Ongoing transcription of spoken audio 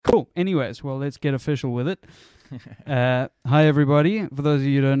Cool. Anyways, well, let's get official with it. Hi, everybody. For those of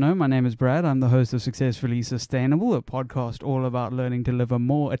you who don't know, my name is Brad. I'm the host of Successfully Sustainable, a podcast all about learning to live a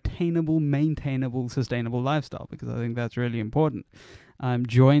more attainable, maintainable, sustainable lifestyle, because I think that's really important. I'm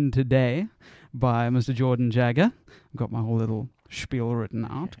joined today by Mr. Jordan Jagga. I've got my whole little spiel written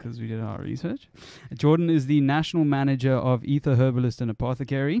out because we did our research. Jordan is the national manager of Ether Herbalist and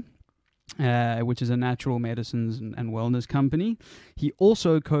Apothecary, which is a natural medicines and wellness company. He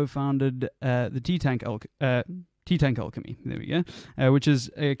also co-founded the Tea-Tank Alchemy, there we go, which is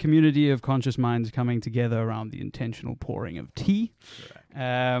a community of conscious minds coming together around the intentional pouring of tea.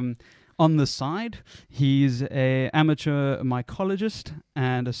 On the side, he's an amateur mycologist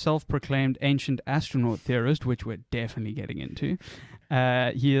and a self-proclaimed ancient astronaut theorist, which we're definitely getting into.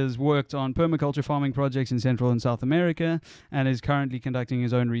 He has worked on permaculture farming projects in Central and South America and is currently conducting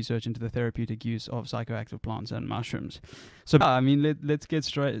his own research into the therapeutic use of psychoactive plants and mushrooms. So, let's get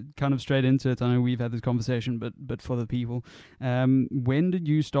straight into it. I know we've had this conversation, but for the people, when did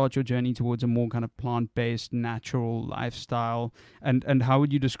you start your journey towards a more kind of plant-based, natural lifestyle? And how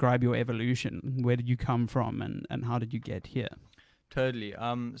would you describe your evolution? Where did you come from, and how did you get here? Totally.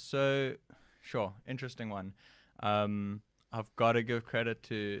 Sure, interesting one. I've got to give credit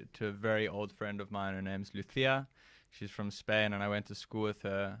to a very old friend of mine. Her name's Lucia. She's from Spain, and I went to school with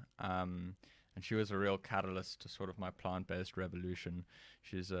her. And she was a real catalyst to sort of my plant-based revolution.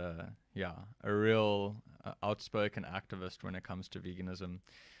 She's a real outspoken activist when it comes to veganism.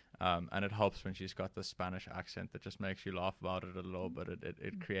 And it helps when she's got the Spanish accent that just makes you laugh about it a little bit.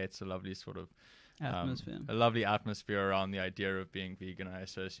 It creates a lovely sort of atmosphere around the idea of being vegan. I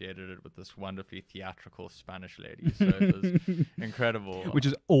associated it with this wonderfully theatrical Spanish lady. So it was incredible. Which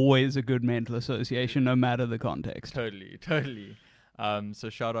is always a good mental association, no matter the context. Totally. So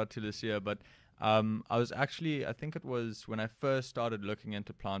shout out to Lucia. But I think it was when I first started looking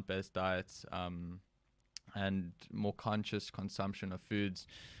into plant-based diets and more conscious consumption of foods.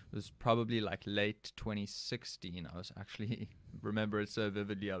 It was probably like late 2016. I was actually remember it so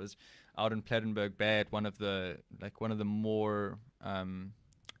vividly. I was out in Plettenberg Bay at one of the more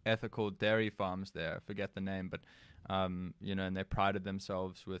ethical dairy farms there. I forget the name, but and they prided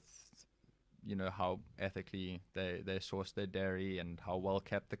themselves with how ethically they sourced their dairy and how well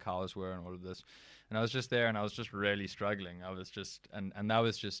kept the cows were and all of this. And I was just there and I was just really struggling. I was just and that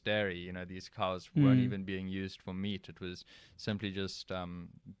was just dairy. These cows weren't even being used for meat. It was simply just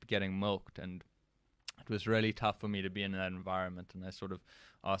getting milked, and it was really tough for me to be in that environment. And I sort of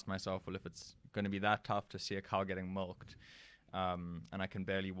asked myself, well, if it's going to be that tough to see a cow getting milked, and I can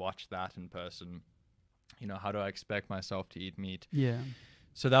barely watch that in person, how do I expect myself to eat meat? Yeah.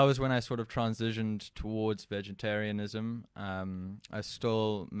 So that was when I sort of transitioned towards vegetarianism. I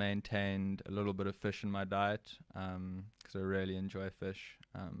still maintained a little bit of fish in my diet because I really enjoy fish.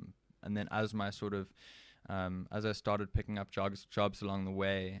 And then as I started picking up jobs along the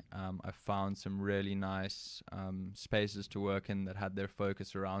way, I found some really nice spaces to work in that had their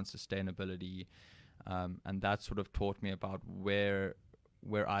focus around sustainability. And that sort of taught me about where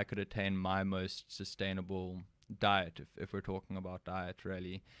I could attain my most sustainable diet, if we're talking about diet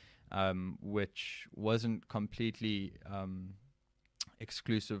really, which wasn't completely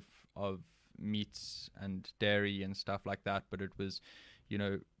exclusive of meats and dairy and stuff like that, but it was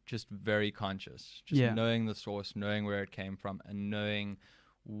just very conscious, knowing the source, knowing where it came from, and knowing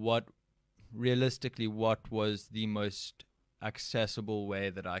what was the most accessible way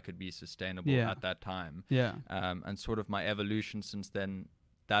that I could be sustainable at that time. And sort of my evolution since then,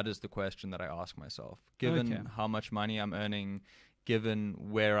 that is the question that I ask myself. Given how much money I'm earning, given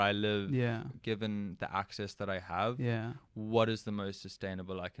where I live, given the access that I have, what is the most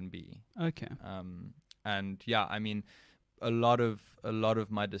sustainable I can be? A lot of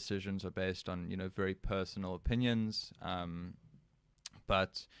my decisions are based on very personal opinions.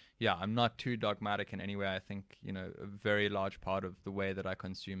 But I'm not too dogmatic in any way. I think a very large part of the way that I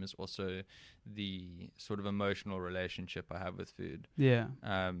consume is also the sort of emotional relationship I have with food.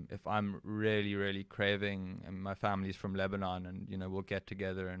 If I'm really, really craving, and my family's from Lebanon, and we'll get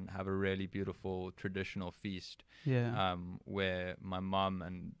together and have a really beautiful traditional feast, where my mum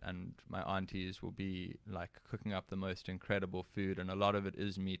and my aunties will be like cooking up the most incredible food, and a lot of it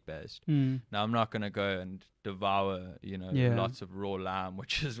is meat based. Now I'm not going to go and devour lots of raw lamb,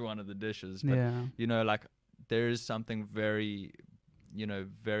 which is one of the dishes, but there is something very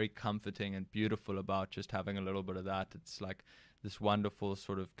very comforting and beautiful about just having a little bit of that. It's like this wonderful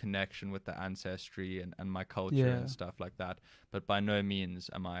sort of connection with the ancestry and my culture and stuff like that. But by no means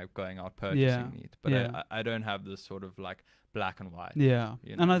am I going out purchasing meat. But I don't have this sort of like black and white.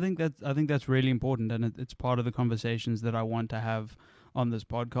 And I think that's really important, and it's part of the conversations that I want to have on this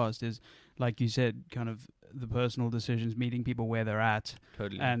podcast is, like you said, kind of the personal decisions, meeting people where they're at,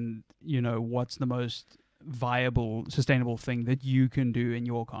 Totally. and what's the most viable, sustainable thing that you can do in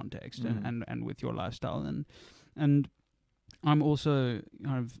your context and with your lifestyle. And I'm also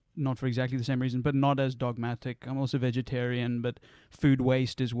kind of, not for exactly the same reason, but not as dogmatic. I'm also vegetarian, but food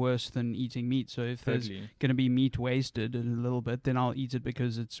waste is worse than eating meat. So if there's going to be meat wasted a little bit, then I'll eat it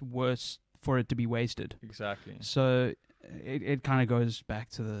because it's worse for it to be wasted. Exactly. So it kind of goes back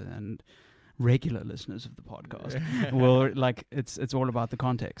to and regular listeners of the podcast. Well, like it's all about the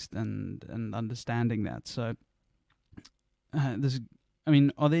context and understanding that. So are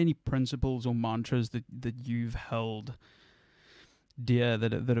there any principles or mantras that you've held dear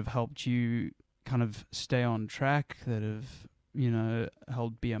that have helped you kind of stay on track, that have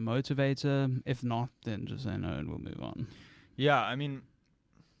helped be a motivator? If not, then just say no and we'll move on. Yeah, I mean,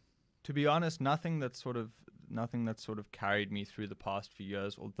 to be honest, nothing that sort of carried me through the past few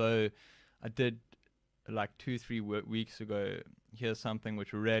years, although I did, like 2-3 weeks ago, hear something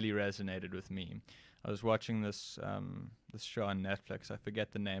which really resonated with me. I was watching this show on Netflix. I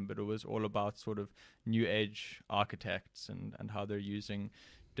forget the name, but it was all about sort of new age architects and how they're using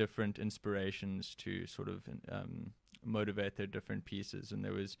different inspirations to sort of motivate their different pieces. And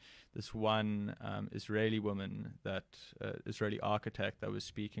there was this one Israeli architect that was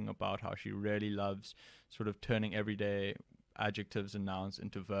speaking about how she really loves sort of turning everyday adjectives and nouns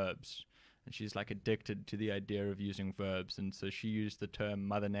into verbs. And she's like addicted to the idea of using verbs. And so she used the term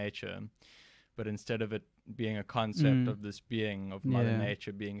Mother Nature, but instead of it being a concept of this being of Mother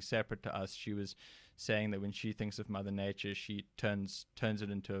Nature being separate to us, she was saying that when she thinks of Mother Nature, she turns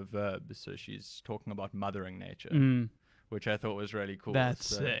it into a verb. So she's talking about mothering nature, which I thought was really cool. That's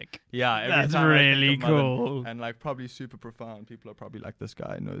sick. Yeah, that's really cool. And like probably super profound. People are probably like, this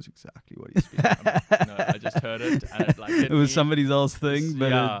guy knows exactly what he's speaking about. No, I just heard it, and it like it was somebody else's thing,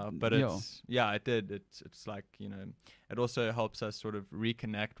 but it did. It's like, it also helps us sort of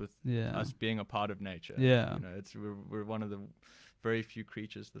reconnect with us being a part of nature. Yeah, we're one of the very few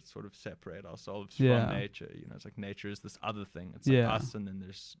creatures that sort of separate ourselves from nature. It's like nature is this other thing. It's like us, and then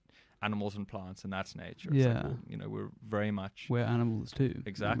there's animals and plants, and that's nature. It's like, we're very much... We're animals too.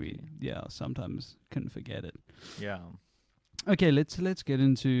 Exactly. Sometimes can forget it. Yeah. Okay, let's get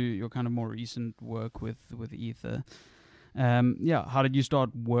into your kind of more recent work with Ether. How did you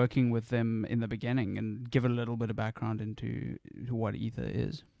start working with them in the beginning, and give a little bit of background into what Ether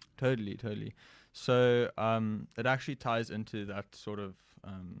is? Totally. So it actually ties into that sort of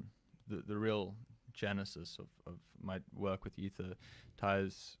the real genesis of my work with Ether,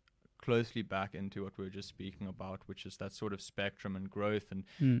 ties closely back into what we were just speaking about, which is that sort of spectrum and growth, and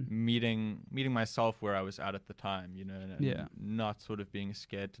meeting myself where I was at the time, and not sort of being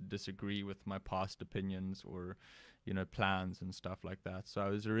scared to disagree with my past opinions or plans and stuff like that. So I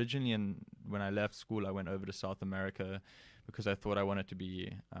was originally when I left school, I went over to South America because I thought I wanted to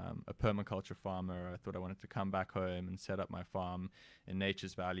be a permaculture farmer. I thought I wanted to come back home and set up my farm in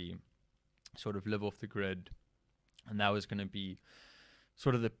Nature's Valley, sort of live off the grid, and that was going to be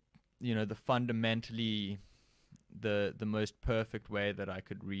sort of the fundamentally the most perfect way that I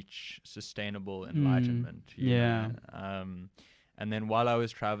could reach sustainable enlightenment. And then while I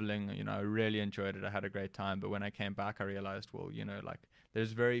was traveling, I really enjoyed it. I had a great time. But when I came back, I realized,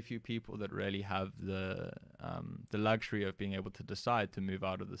 there's very few people that really have the luxury of being able to decide to move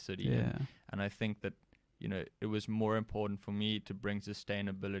out of the city. Yeah. And I think that, it was more important for me to bring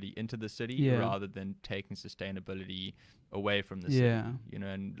sustainability into the city rather than taking sustainability away from the city.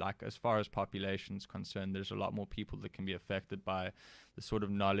 And like, as far as population's concerned, there's a lot more people that can be affected by the sort of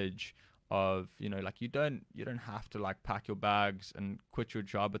knowledge of, like, you don't have to like pack your bags and quit your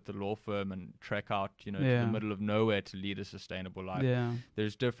job at the law firm and trek out, to the middle of nowhere to lead a sustainable life.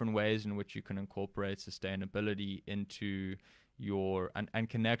 There's different ways in which you can incorporate sustainability into your and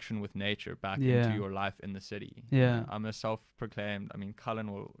connection with nature back into your life in the city. I'm a self-proclaimed,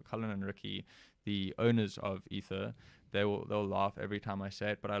 Cullen and Ricky, the owners of Ether, they'll laugh every time I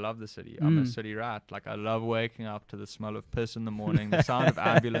say it, but I love the city. I'm a city rat. Like, I love waking up to the smell of piss in the morning, the sound of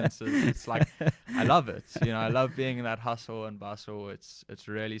ambulances. It's like, I love it. I love being in that hustle and bustle. It's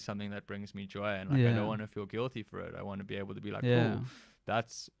really something that brings me joy, and I don't want to feel guilty for it. I want to be able to be like, cool,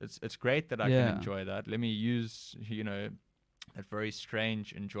 it's great that I can enjoy that. Let me use, that very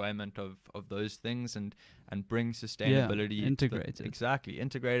strange enjoyment of those things and bring sustainability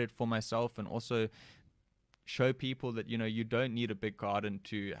integrate it for myself, and also show people that you don't need a big garden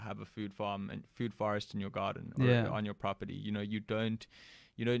to have a food farm and food forest in your garden or on your property. You don't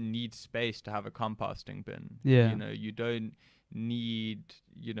need space to have a composting bin. You don't need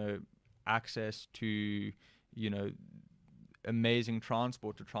access to amazing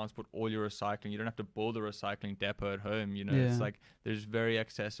transport to transport all your recycling. You don't have to build a recycling depot at home. You know, Yeah. it's like there's very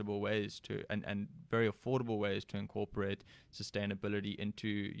accessible ways to and very affordable ways to incorporate sustainability into,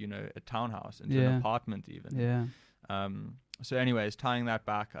 you know, a townhouse, into an Yeah. apartment even. Yeah. So anyways, tying that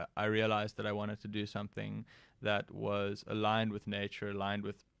back, I realized that I wanted to do something that was aligned with nature, aligned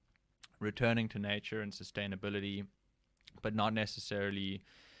with returning to nature and sustainability, but not necessarily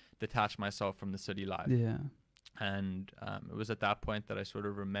detach myself from the city life. Yeah. And it was at that point that I sort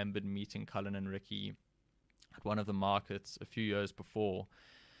of remembered meeting Cullen and Ricky at one of the markets a few years before.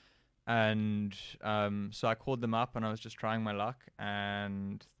 And so I called them up and I was just trying my luck,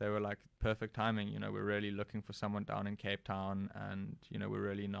 and they were like, perfect timing, you know, we're really looking for someone down in Cape Town, and, you know, we're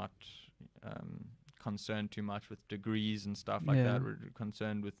really not concerned too much with degrees and stuff like that. We're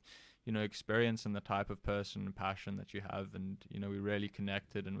concerned with, you know, experience and the type of person and passion that you have. And, you know, we really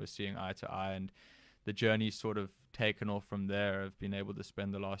connected and we're seeing eye to eye, and the journey's sort of taken off from there. I've been able to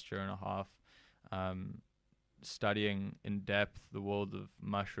spend the last year and a half studying in depth the world of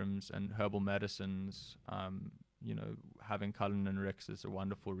mushrooms and herbal medicines. You know, having Cullen and Rick's is a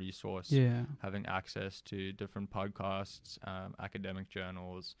wonderful resource. Yeah. Having access to different podcasts, academic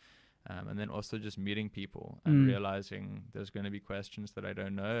journals, and then also just meeting people and realizing there's going to be questions that I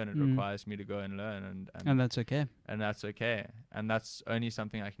don't know, and it requires me to go and learn. And that's okay. And that's okay. And that's only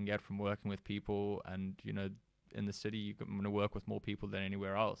something I can get from working with people. And, you know, in the city, I'm going to work with more people than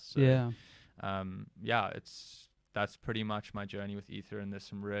anywhere else. So, that's pretty much my journey with Ether. And there's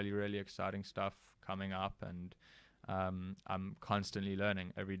some really, really exciting stuff coming up. And I'm constantly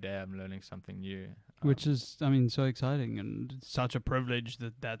learning. Every day I'm learning something new. Which is, I mean, so exciting, and it's such a privilege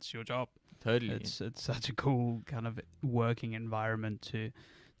that that's your job. Totally. It's such a cool kind of working environment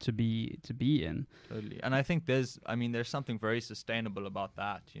to be in. Totally. And I think there's something very sustainable about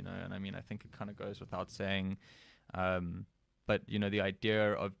that, you know, and I mean, I think it kind of goes without saying, but, you know, the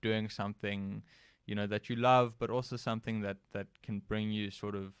idea of doing something, you know, that you love, but also something that can bring you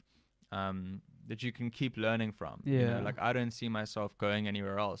sort of, that you can keep learning from. Yeah. You know, like I don't see myself going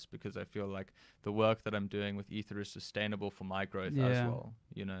anywhere else, because I feel like the work that I'm doing with Ether is sustainable for my growth as well.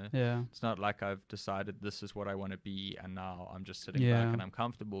 You know, it's not like I've decided this is what I want to be and now I'm just sitting back and I'm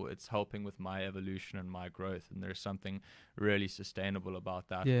comfortable. It's helping with my evolution and my growth, and there's something really sustainable about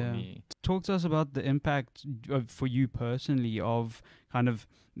that for me. Talk to us about the impact for you personally of kind of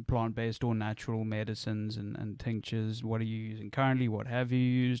plant-based or natural medicines and tinctures. What are you using currently? What have you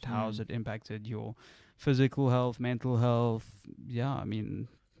used? How has it impacted your physical health, mental health? Yeah, I mean,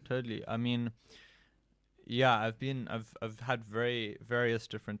 totally. I mean, yeah, I've had various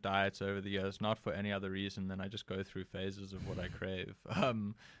different diets over the years, not for any other reason than I just go through phases of what I crave.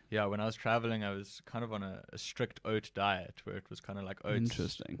 When I was traveling, I was kind of on a strict oat diet, where it was kind of like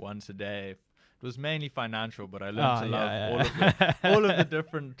oats once a day. It was mainly financial, but I learned to love all of the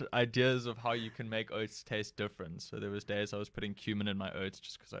different ideas of how you can make oats taste different. So there was days I was putting cumin in my oats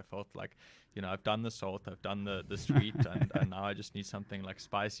just because I felt like, you know, I've done the salt, I've done the sweet, and now I just need something like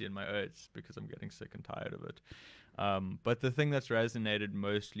spicy in my oats because I'm getting sick and tired of it. But the thing that's resonated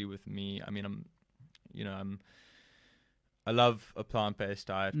mostly with me, I mean, I love a plant-based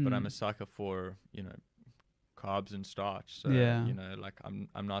diet, but I'm a sucker for, you know, carbs and starch. So, you know, like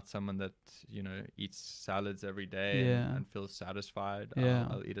I'm not someone that, you know, eats salads every day and feels satisfied.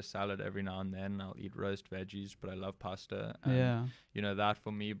 I'll eat a salad every now and then. I'll eat roast veggies, but I love pasta. And, you know, that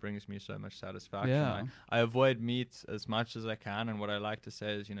for me brings me so much satisfaction. I avoid meat as much as I can. And what I like to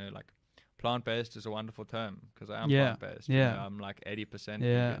say is, you know, like plant-based is a wonderful term because I am plant-based. You know, I'm like 80%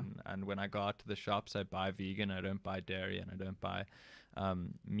 vegan. And when I go out to the shops, I buy vegan. I don't buy dairy and I don't buy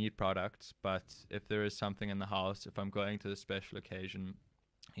meat products. But if there is something in the house, if I'm going to a special occasion,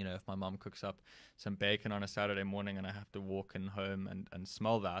 you know, if my mom cooks up some bacon on a Saturday morning and I have to walk in home and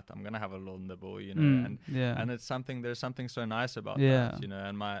smell that, I'm gonna have a little nibble, you know. And it's something, there's something so nice about that, you know.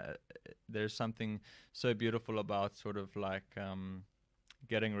 And there's something so beautiful about sort of like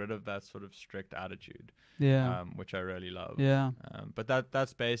getting rid of that sort of strict attitude, which I really love. But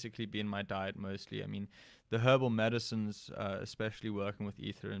that's basically been my diet mostly. I mean, the herbal medicines, especially working with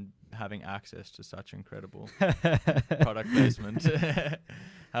Ether and having access to such incredible product placement,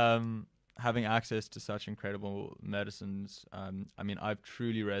 having access to such incredible medicines. I mean, I've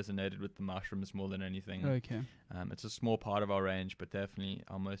truly resonated with the mushrooms more than anything. Okay. It's a small part of our range, but definitely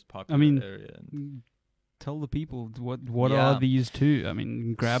our most popular area. Tell the people what are these two? I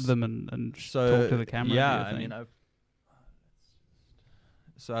mean, grab them and talk to the camera. Yeah, I mean,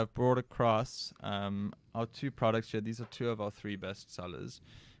 I've brought across our two products here. These are two of our three best sellers.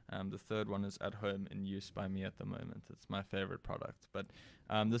 The third one is at home in use by me at the moment. It's my favorite product. But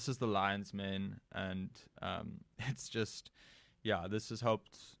this is the lion's mane, and it's just, this has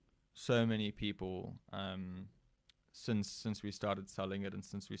helped so many people since we started selling it and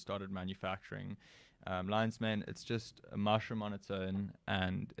since we started manufacturing. Lion's mane, it's just a mushroom on its own,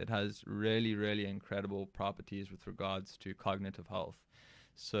 and it has really, really incredible properties with regards to cognitive health.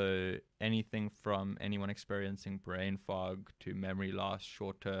 So anything from anyone experiencing brain fog to memory loss,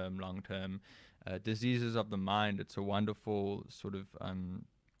 short-term, long-term, diseases of the mind. It's a wonderful sort of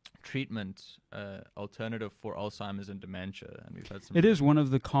treatment alternative for Alzheimer's and dementia. And we've had some. It is one of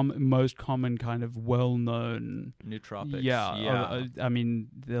the most common kind of well-known nootropics. Yeah. I mean,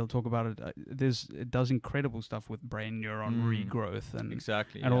 they'll talk about it. It does incredible stuff with brain neuron regrowth and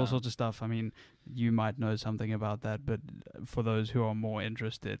exactly, and all sorts of stuff. I mean, you might know something about that, but for those who are more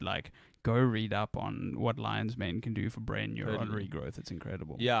interested, like, go read up on what lion's mane can do for brain neuron regrowth. It's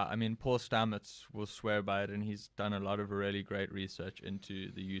incredible. Yeah, I mean, Paul Stamets will swear by it, and he's done a lot of really great research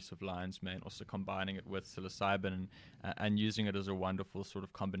into the use of lion's mane, also combining it with psilocybin and using it as a wonderful sort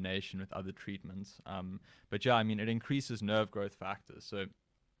of combination with other treatments. But yeah, I mean, it increases nerve growth factors, so it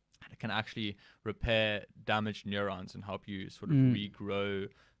can actually repair damaged neurons and help you sort of regrow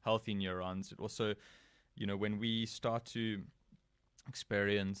healthy neurons. It also, when we start to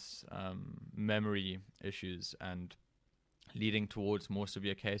experience memory issues and leading towards more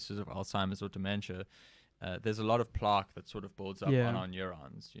severe cases of Alzheimer's or dementia, there's a lot of plaque that sort of builds up on our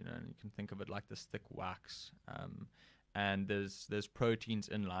neurons, and you can think of it like this thick wax. And there's proteins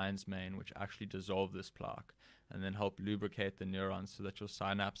in lion's mane which actually dissolve this plaque and then help lubricate the neurons so that your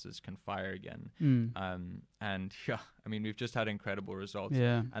synapses can fire again. And yeah, I mean, we've just had incredible results.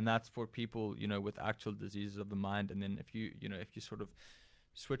 Yeah. And that's for people, with actual diseases of the mind. And then if you sort of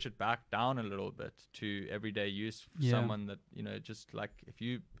switch it back down a little bit to everyday use for someone that, just like if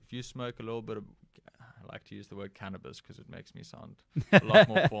you smoke a little bit of, I like to use the word cannabis because it makes me sound a lot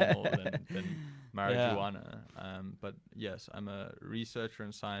more formal than marijuana. But yes, I'm a researcher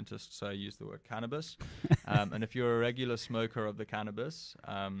and scientist, so I use the word cannabis. And if you're a regular smoker of the cannabis,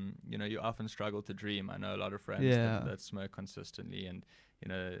 you often struggle to dream. I know a lot of friends that smoke consistently, and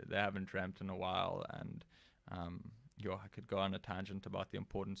they haven't dreamt in a while. And I could go on a tangent about the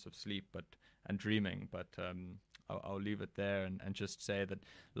importance of sleep and dreaming, but I'll leave it there and just say that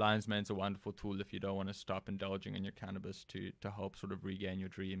lion's mane's a wonderful tool if you don't want to stop indulging in your cannabis to help sort of regain your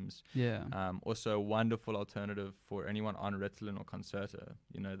dreams. Yeah. Also a wonderful alternative for anyone on Ritalin or Concerta,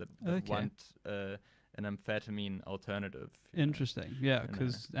 that want an amphetamine alternative. Interesting. Yeah,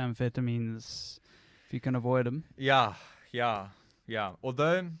 because amphetamines, if you can avoid them. Yeah.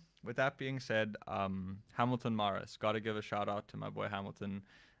 Although, with that being said, Hamilton Morris, got to give a shout out to my boy Hamilton.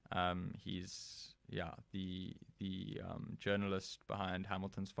 He's the journalist behind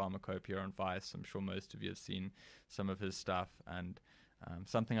Hamilton's Pharmacopoeia on Vice. I'm sure most of you have seen some of his stuff, and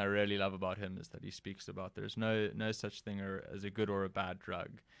something I really love about him is that he speaks about there's no such thing as a good or a bad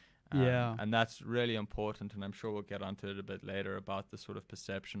drug. And that's really important, and I'm sure we'll get onto it a bit later about the sort of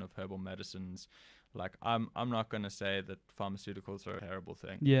perception of herbal medicines. Like, I'm not going to say that pharmaceuticals are a terrible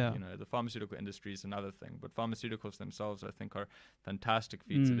thing. Yeah. The pharmaceutical industry is another thing, but pharmaceuticals themselves, I think, are fantastic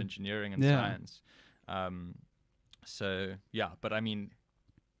feats of engineering and science. But I mean,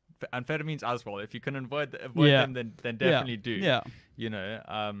 amphetamines as well. If you can avoid them, then definitely do. Yeah.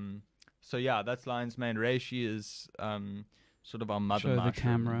 So yeah, that's lion's mane. Reishi is sort of our mother Show mushroom. the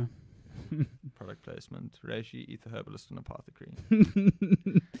camera. Product placement. Reishi, ether herbalist and apothecary.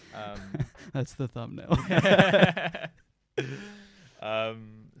 That's the thumbnail.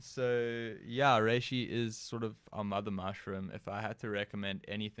 So yeah, reishi is sort of our mother mushroom. If I had to recommend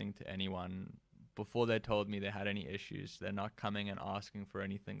anything to anyone before they told me they had any issues, they're not coming and asking for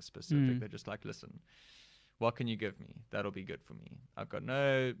anything specific. They're just like, listen, what can you give me? That'll be good for me. I've got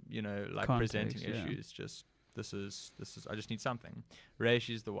no, presenting issues. Just this is I just need something.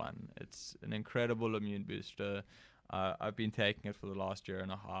 Reishi is the one. It's an incredible immune booster. I've been taking it for the last year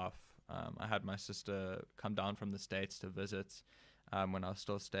and a half. I had my sister come down from the States to visit when I was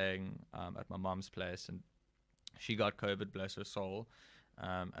still staying at my mom's place, and she got COVID, bless her soul.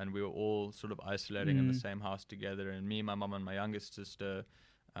 And we were all sort of isolating in the same house together. And me, my mom, and my youngest sister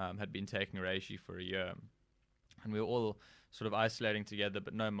had been taking reishi for a year. And we were all sort of isolating together,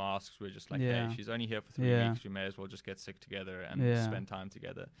 but no masks. We were just like, hey, she's only here for 3 weeks. We may as well just get sick together and spend time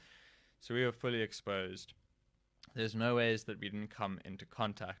together. So we were fully exposed. There's no ways that we didn't come into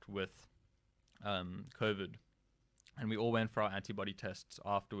contact with COVID. And we all went for our antibody tests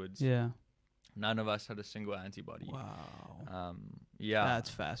afterwards. Yeah. None of us had a single antibody. Wow. Yeah. That's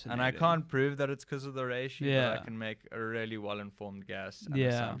fascinating. And I can't prove that it's because of the reishi, Yeah. but I can make a really well-informed guess and Yeah.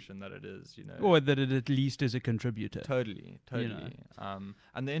 assumption that it is, Or that it at least is a contributor. Totally. You know.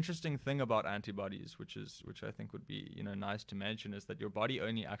 And the interesting thing about antibodies, which I think would be, nice to mention, is that your body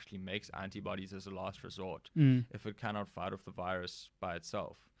only actually makes antibodies as a last resort if it cannot fight off the virus by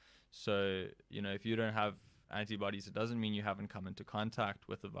itself. So, if you don't have antibodies, it doesn't mean you haven't come into contact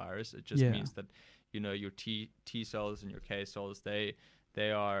with the virus. It just means that, your T cells and your K cells, they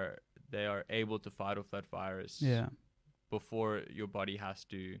are able to fight off that virus before your body has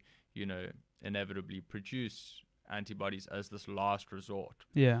to, inevitably produce antibodies as this last resort.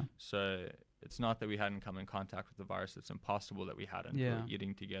 Yeah. So it's not that we hadn't come in contact with the virus. It's impossible that we hadn't. We're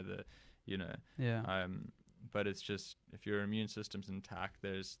eating together, Yeah. But it's just, if your immune system's intact,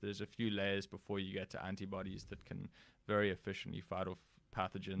 there's a few layers before you get to antibodies that can very efficiently fight off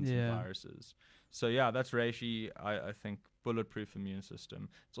pathogens and viruses. So yeah, that's reishi. I think bulletproof immune system.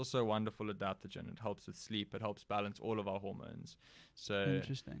 It's also a wonderful adaptogen. It helps with sleep. It helps balance all of our hormones. So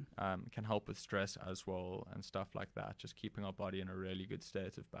interesting. Can help with stress as well and stuff like that. Just keeping our body in a really good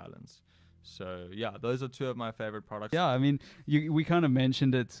state of balance. So yeah, those are two of my favorite products. Yeah, I mean, we kind of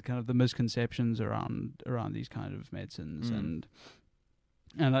mentioned it, kind of the misconceptions around these kind of medicines, and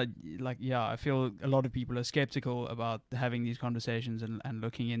I feel a lot of people are skeptical about having these conversations and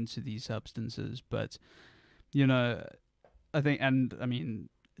looking into these substances, but I think, and I mean,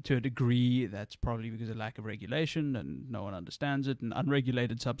 to a degree, that's probably because of lack of regulation and no one understands it, and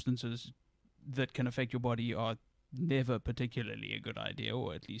unregulated substances that can affect your body are never particularly a good idea,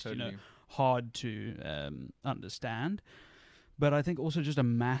 or at least hard to understand. But I think also just a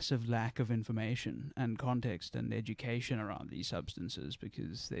massive lack of information and context and education around these substances,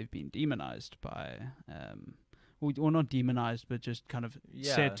 because they've been demonized by or not demonized, but just kind of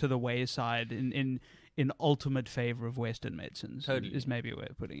set to the wayside in ultimate favor of Western medicines. Is maybe a way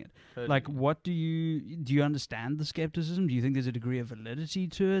of putting it. Like, what do you understand the skepticism? Do you think there's a degree of validity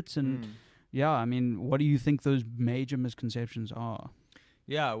to it? And yeah, I mean, what do you think those major misconceptions are?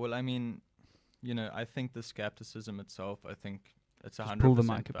 Yeah, well, I mean, I think the skepticism itself, I think it's 100% pull the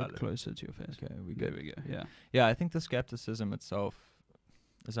mic a valid. bit closer to your face. Okay, there we go. Yeah. Yeah, I think the skepticism itself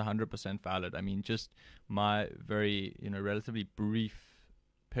is 100% valid. I mean, just my very, relatively brief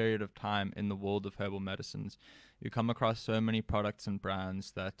period of time in the world of herbal medicines, you come across so many products and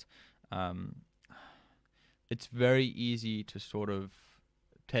brands that it's very easy to sort of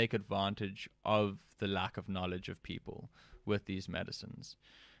take advantage of the lack of knowledge of people with these medicines.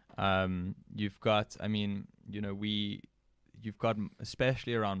 You've got,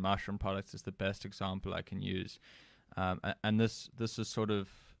 especially around mushroom products is the best example I can use. And this is sort of,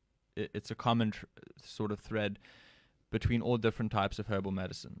 it's a common sort of thread between all different types of herbal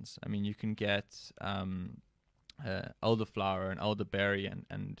medicines. I mean, you can get elderflower and elderberry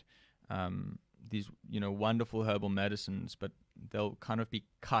and these, wonderful herbal medicines, but they'll kind of be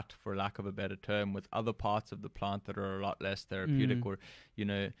cut, for lack of a better term, with other parts of the plant that are a lot less therapeutic. Or,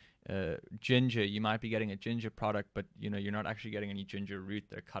 ginger, you might be getting a ginger product, but, you're not actually getting any ginger root.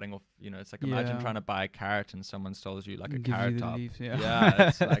 They're cutting off, it's like, imagine trying to buy a carrot and someone sells you like a carrot top. Leaf,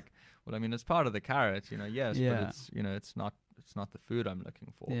 it's like, well, I mean, it's part of the carrot, yes, but it's not the food I'm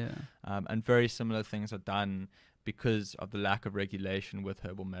looking for. And very similar things are done because of the lack of regulation with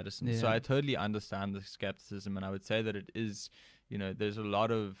herbal medicine. So I totally understand the skepticism, and I would say that it is, there's a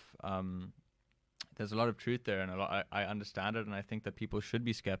lot of truth there, and I understand it, and I think that people should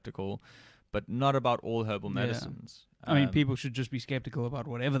be skeptical, but not about all herbal medicines. I mean, people should just be skeptical about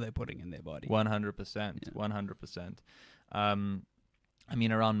whatever they're putting in their body. 100%, 100%. I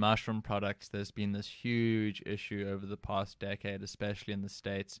mean, around mushroom products, there's been this huge issue over the past decade, especially in the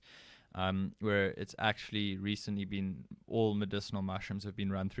States, where it's actually recently been, all medicinal mushrooms have been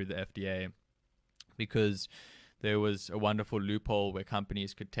run through the FDA, because there was a wonderful loophole where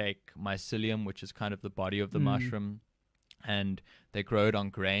companies could take mycelium, which is kind of the body of the mushroom, and they grow it on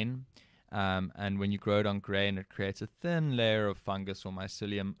grain. And when you grow it on grain, it creates a thin layer of fungus or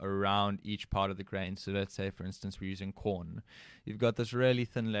mycelium around each part of the grain. So let's say, for instance, we're using corn. You've got this really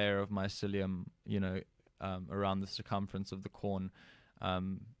thin layer of mycelium, around the circumference of the corn.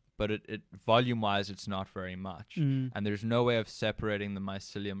 But it volume-wise, it's not very much. And there's no way of separating the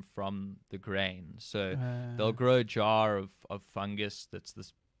mycelium from the grain. So they'll grow a jar of fungus that's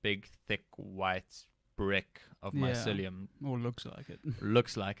this big, thick, white brick of mycelium. Or looks like it.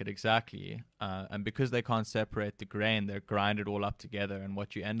 Looks like it, exactly. And because they can't separate the grain, they grind it all up together. And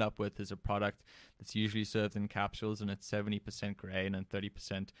what you end up with is a product that's usually served in capsules, and it's 70% grain and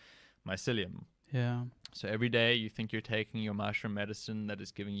 30% mycelium. Yeah. So every day you think you're taking your mushroom medicine that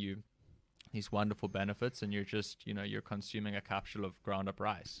is giving you these wonderful benefits, and you're just, you're consuming a capsule of ground up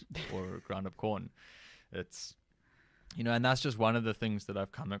rice or ground up corn. It's, and that's just one of the things that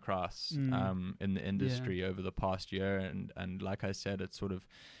I've come across in the industry over the past year. And like I said, it's sort of,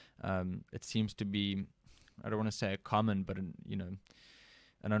 it seems to be, I don't want to say a common, but, and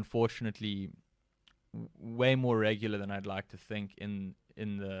unfortunately way more regular than I'd like to think in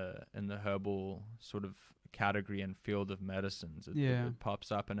the herbal sort of category and field of medicines. It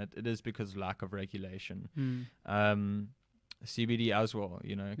pops up, and it is because of lack of regulation. CBD as well,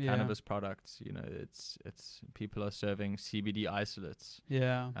 cannabis products, it's people are serving CBD isolates.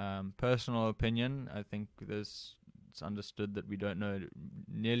 Personal opinion, I think it's understood that we don't know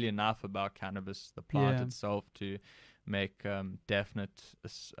nearly enough about cannabis, the plant itself, to make definite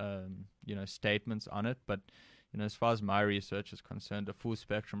statements on it. But as far as my research is concerned, a full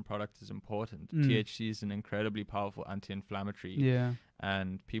spectrum product is important. THC is an incredibly powerful anti-inflammatory,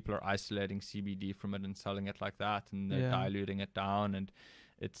 and people are isolating CBD from it and selling it like that, and they're diluting it down. And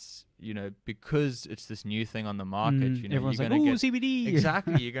it's, because it's this new thing on the market, everyone's like, ooh, CBD.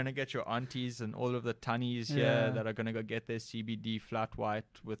 Exactly. You're going to get your aunties and all of the tunnies here that are going to go get their CBD flat white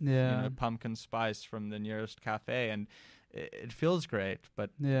with, pumpkin spice from the nearest cafe. And it feels great,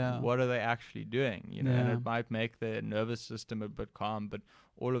 but what are they actually doing? And it might make their nervous system a bit calm, but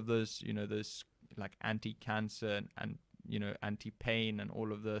all of those, those like anti-cancer and anti-pain and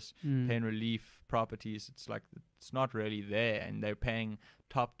all of this pain relief properties, it's like it's not really there, and they're paying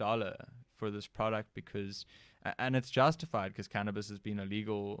top dollar for this product because, and it's justified because cannabis has been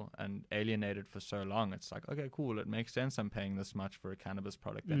illegal and alienated for so long. It's like, okay, cool, it makes sense I'm paying this much for a cannabis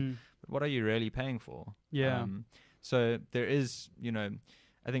product then, but what are you really paying for? So there is,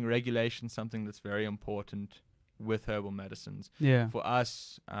 I think regulation is something that's very important with herbal medicines. For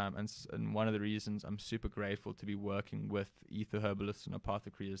us, and one of the reasons I'm super grateful to be working with ether herbalists and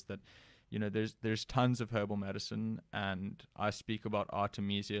apothecaries is that, there's tons of herbal medicine, and I speak about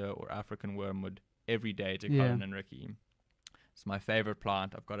Artemisia or African wormwood every day to Colin and Ricky. It's my favorite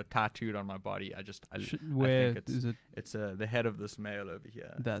plant. I've got it tattooed on my body. I think it's the head of this male over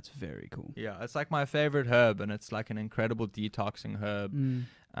here. That's very cool. Yeah, it's like my favorite herb, and it's like an incredible detoxing herb.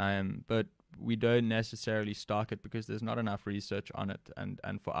 But we don't necessarily stock it because there's not enough research on it.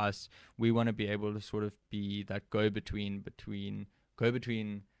 And for us, we want to be able to sort of be that go-between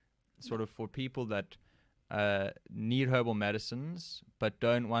sort of for people that need herbal medicines but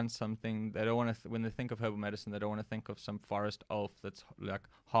don't want something. They don't want to when they think of herbal medicine, they don't want to think of some forest elf that's like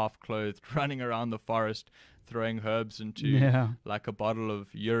half clothed running around the forest throwing herbs into like a bottle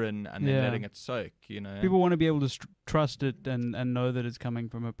of urine and then letting it soak. People want to be able to trust it and know that it's coming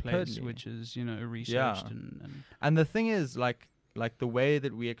from a place which is researched. And the thing is, like the way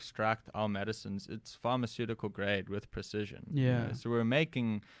that we extract our medicines, it's pharmaceutical grade with precision. So we're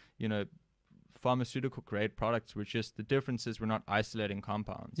making pharmaceutical grade products, which just the difference is we're not isolating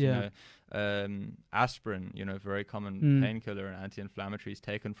compounds. Aspirin, very common painkiller and anti-inflammatory, is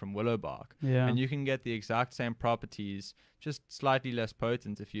taken from willow bark, and you can get the exact same properties, just slightly less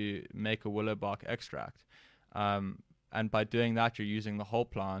potent if you make a willow bark extract. And by doing that, you're using the whole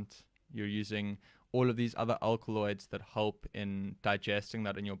plant. You're using all of these other alkaloids that help in digesting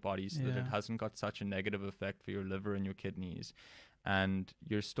that in your body, so that it hasn't got such a negative effect for your liver and your kidneys. And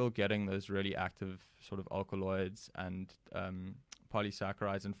you're still getting those really active sort of alkaloids and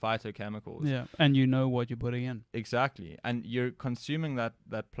polysaccharides and phytochemicals. And you know what you're putting in. Exactly. And you're consuming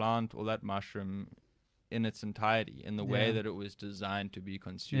that plant or that mushroom in its entirety, in the way that it was designed to be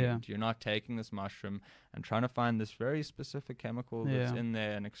consumed. You're not taking this mushroom and trying to find this very specific chemical that's in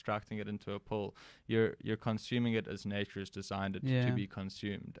there and extracting it into a pill. You're consuming it as nature has designed it to be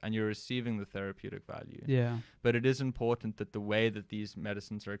consumed, and you're receiving the therapeutic value. But it is important that the way that these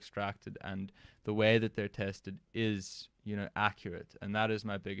medicines are extracted and the way that they're tested is, accurate. And that is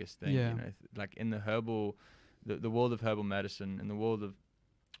my biggest thing. Like in the herbal, the world of herbal medicine, in the world of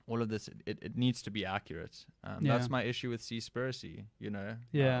all of this, it needs to be accurate. That's my issue with Seaspiracy,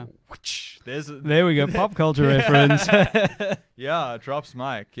 there we go, pop culture reference. Drops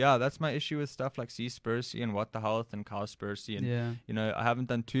mic. That's my issue with stuff like Seaspiracy and What the Health and Cowspiracy. And I haven't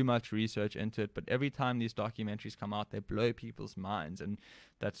done too much research into it, but every time these documentaries come out, they blow people's minds, and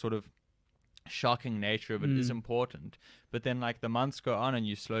that sort of shocking nature of it is important. But then like the months go on and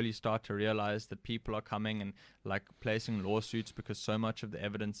you slowly start to realize that people are coming and like placing lawsuits because so much of the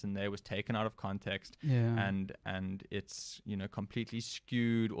evidence in there was taken out of context, and it's completely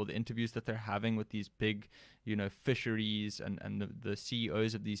skewed, or the interviews that they're having with these big fisheries and the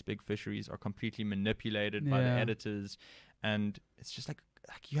CEOs of these big fisheries are completely manipulated by the editors. And it's just like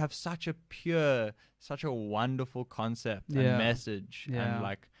you have such a pure, such a wonderful concept and message and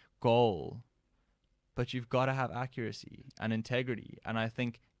like goal, but you've got to have accuracy and integrity. And I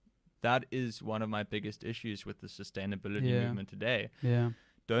think that is one of my biggest issues with the sustainability movement today. Yeah.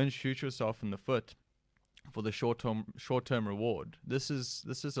 Don't shoot yourself in the foot for the short-term reward. This is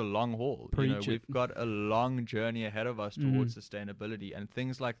a long haul. We've got a long journey ahead of us towards sustainability, and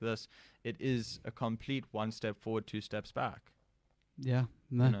things like this, it is a complete one step forward, two steps back. Yeah.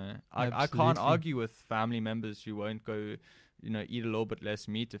 No, I can't argue with family members who won't go, eat a little bit less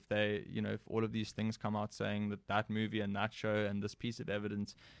meat if they, if all of these things come out saying that movie and that show and this piece of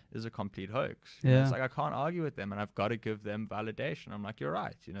evidence is a complete hoax. Yeah. It's like, I can't argue with them, and I've got to give them validation. I'm like, you're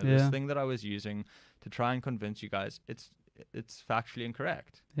right. This thing that I was using to try and convince you guys, it's factually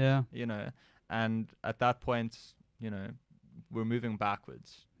incorrect. Yeah. And at that point, we're moving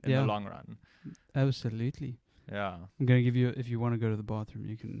backwards in the long run. Absolutely. Yeah. I'm going to give you, if you want to go to the bathroom,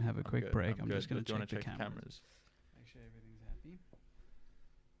 you can have a quick break. I'm just going to check the cameras. Make sure everything's happy.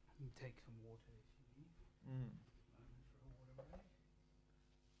 Take some water if you need.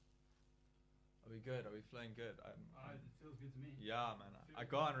 Are we good? Are we flowing good? It feels good to me. Yeah, man. I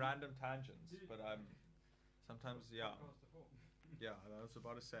go on random tangents, but sometimes, yeah, I was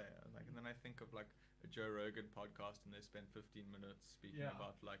about to say, and then I think of like a Joe Rogan podcast, and they spend 15 minutes speaking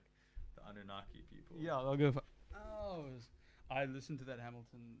about like the Anunnaki people. Yeah, I'll go for. I listened to that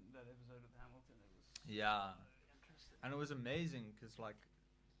episode with Hamilton. It was interesting, and it was amazing because like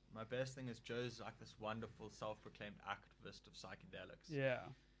my best thing is Joe's like this wonderful self-proclaimed activist of psychedelics. Yeah.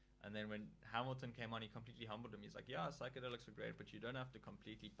 And then when Hamilton came on, he completely humbled him. He's like, yeah, psychedelics are great, but you don't have to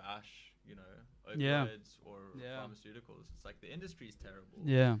completely bash, opioids or pharmaceuticals. It's like the industry is terrible.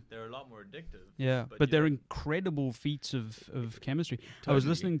 Yeah. They're a lot more addictive. Yeah, but they're incredible feats of chemistry. Totally. I was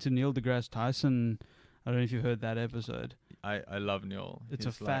listening to Neil deGrasse Tyson. I don't know if you've heard that episode. I love Neil. It's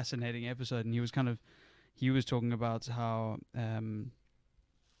a fascinating episode, and he was talking about how, I've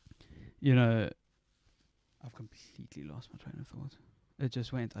completely lost my train of thought. It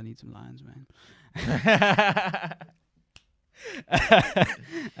just went, I need some lines, man.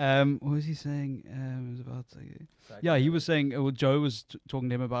 What was he saying? It was about... he was saying... Joe was talking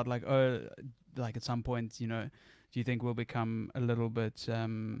to him about, like at some point, do you think we'll become a little bit...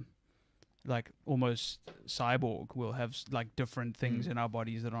 like almost cyborg? We'll have like different things in our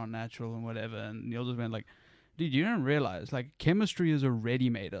bodies that aren't natural and whatever. And Neil just went like, dude, you don't realize, like, chemistry has already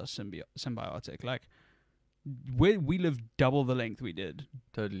made us symbiotic. Like, we live double the length we did.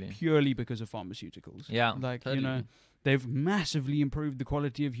 Totally. Purely because of pharmaceuticals. Yeah. Like, totally. They've massively improved the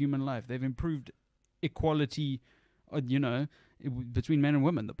quality of human life. They've improved equality, between men and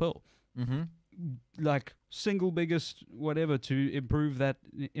women, the pill. Mm-hmm. Like, single biggest whatever to improve that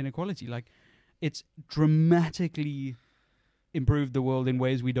inequality. Like, it's dramatically improved the world in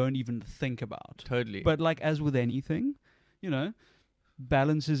ways we don't even think about. Totally. But, like, as with anything,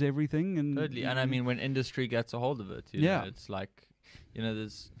 balances everything. And totally. And I mean, when industry gets a hold of it, it's like, there's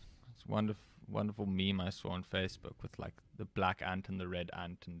this wonderful meme I saw on Facebook with like the black ant and the red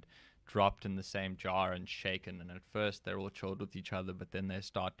ant, and dropped in the same jar and shaken, and at first they're all chilled with each other, but then they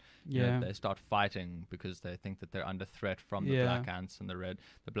start they start fighting because they think that they're under threat from the black ants, and the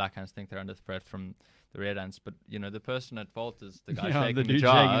black ants think they're under threat from the red ants, but the person at fault is the guy shaking the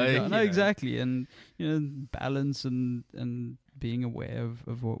jar. No, exactly. And balance and being aware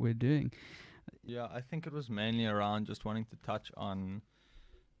of what we're doing. Yeah, I think it was mainly around just wanting to touch on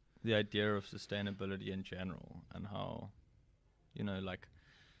the idea of sustainability in general, and how like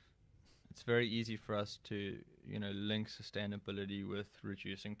it's very easy for us to, link sustainability with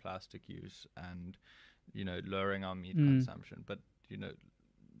reducing plastic use and, lowering our meat consumption. But,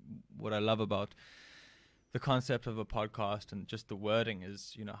 what I love about the concept of a podcast and just the wording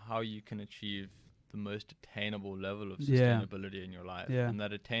is, how you can achieve the most attainable level of sustainability in your life. Yeah. And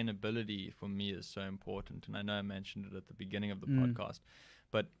that attainability for me is so important. And I know I mentioned it at the beginning of the podcast,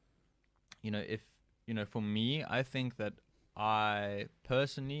 but, if, for me, I think that I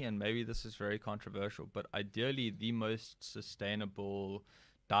personally, and maybe this is very controversial, but ideally the most sustainable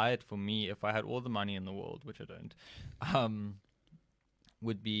diet for me, if I had all the money in the world, which I don't,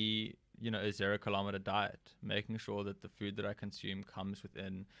 would be, a 0 kilometer diet, making sure that the food that I consume comes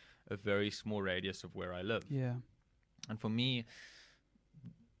within a very small radius of where I live. Yeah. And for me,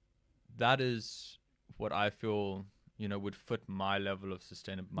 that is what I feel, would fit my level of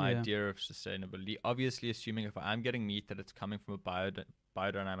my idea of sustainability. Obviously, assuming if I'm getting meat, that it's coming from a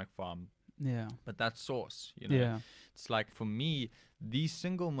biodynamic farm. Yeah. But that source, it's like, for me, the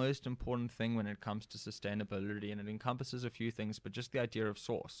single most important thing when it comes to sustainability, and it encompasses a few things, but just the idea of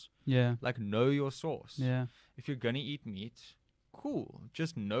source. Yeah. Like, know your source. Yeah. If you're going to eat meat, cool.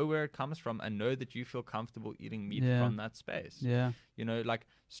 Just know where it comes from and know that you feel comfortable eating meat Yeah. from that space. Yeah. You know, like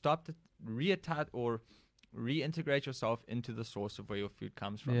stop to reattach or reintegrate yourself into the source of where your food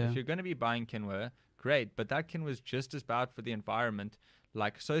comes from. Yeah. If you're going to be buying quinoa, great, but that quinoa is just as bad for the environment,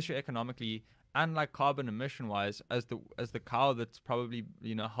 like socioeconomically and like carbon emission wise, as the cow that's probably,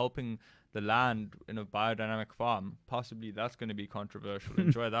 you know, helping the land in a biodynamic farm. Possibly that's going to be controversial.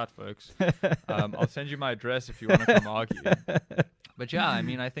 Enjoy that, folks. I'll send you my address if you want to come argue. But yeah, I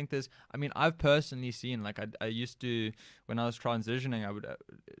mean, I think I've personally seen, like, I used to, when I was transitioning,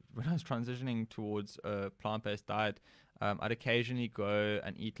 when I was transitioning towards a plant-based diet, I'd occasionally go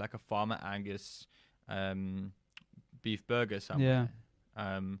and eat like a Farmer Angus beef burger somewhere.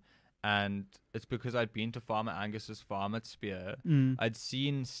 And it's because I'd been to Farmer Angus's farm at Spear. I'd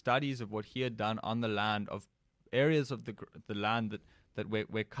seen studies of what he had done on the land, of areas of the land that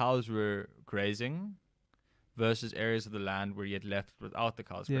where cows were grazing, versus areas of the land where he had left without the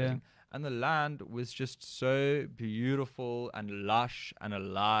cows grazing. And the land was just so beautiful and lush and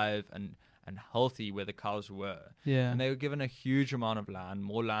alive and healthy where the cows were. And they were given a huge amount of land,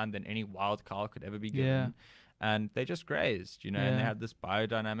 more land than any wild cow could ever be given. And they just grazed, you know, and they had this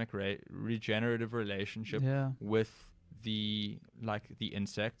biodynamic regenerative relationship with the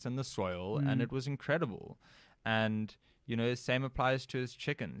insects and the soil, and it was incredible. And you know, the same applies to his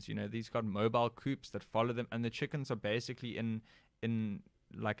chickens. You know, these got mobile coops that follow them, and the chickens are basically in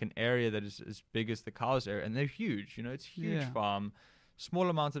like an area that is as big as the cows area, and they're huge. You know, it's a huge farm, small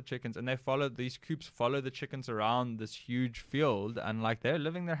amounts of chickens, and these coops follow the chickens around this huge field, and like they're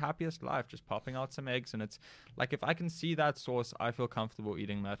living their happiest life, just popping out some eggs. And it's like, if I can see that source, I feel comfortable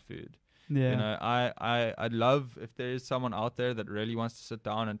eating that food. You know, I'd love if there is someone out there that really wants to sit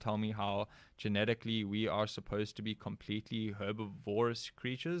down and tell me how genetically we are supposed to be completely herbivorous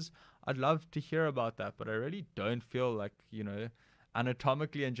creatures. I'd love to hear about that, but I really don't feel like, you know,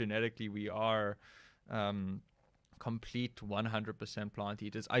 anatomically and genetically we are complete 100% plant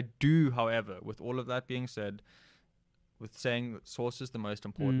eaters. I do, however, with all of that being said, with saying that source is the most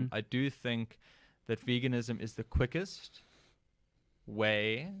important, I do think that veganism is the quickest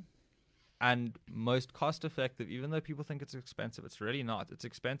way and most cost effective. Even though people think it's expensive, it's really not. It's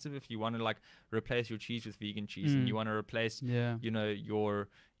expensive if you want to like replace your cheese with vegan cheese, and you want to replace you know, your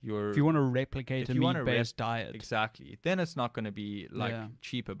if you want to replicate a meat-based diet, exactly, then it's not going to be like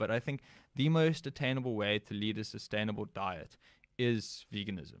cheaper. But I think the most attainable way to lead a sustainable diet is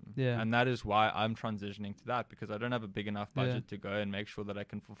veganism, and that is why I'm transitioning to that, because I don't have a big enough budget to go and make sure that I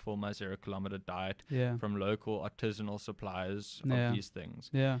can fulfill my 0-kilometer diet from local artisanal suppliers of these things.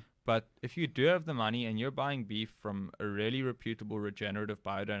 But if you do have the money and you're buying beef from a really reputable regenerative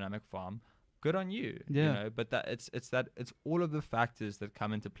biodynamic farm, good on you. You know, but that it's all of the factors that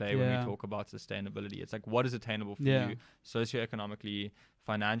come into play when we talk about sustainability. It's like, what is attainable for you socioeconomically,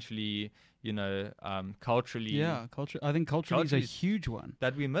 financially, you know, culturally. I think culturally is a huge one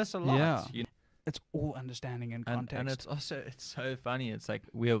that we miss a lot. You know? It's all understanding and context. And it's so funny. It's like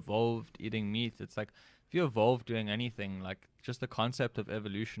we evolved eating meat. It's like, if you evolve doing anything, like just the concept of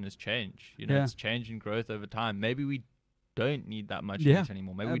evolution is change. You know, it's change and growth over time. Maybe we don't need that much meat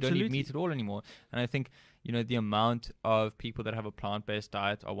anymore. Maybe we don't need meat at all anymore. And I think, you know, the amount of people that have a plant-based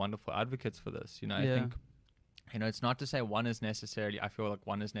diet are wonderful advocates for this. You know, I think, you know, it's not to say I feel like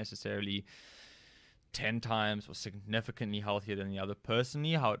one is necessarily 10 times or significantly healthier than the other.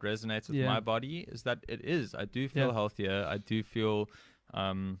 Personally, how it resonates with my body is that it is. I do feel healthier. I do feel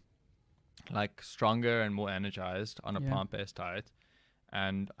like stronger and more energized on a plant-based diet,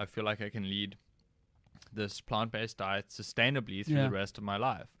 and I feel like I can lead this plant-based diet sustainably through the rest of my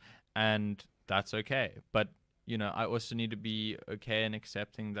life, and that's okay. But you know, I also need to be okay in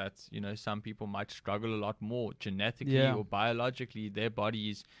accepting that, you know, some people might struggle a lot more genetically or biologically. Their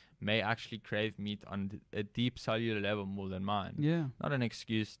bodies may actually crave meat on a deep cellular level more than mine. Not an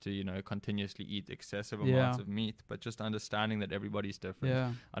excuse to, you know, continuously eat excessive amounts of meat, but just understanding that everybody's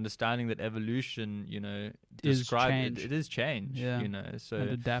different. Understanding that evolution, you know, it is change. You know, so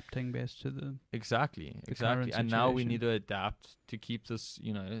and adapting best to the exactly. And now we need to adapt to keep this,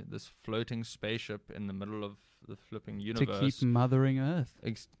 you know, this floating spaceship in the middle of the flipping universe. To keep mothering Earth.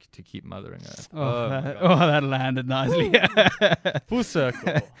 To keep mothering Earth. That landed nicely. Full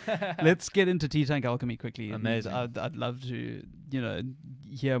circle. Let's get into Tea Tank Alchemy quickly. Amazing. I'd love to, you know,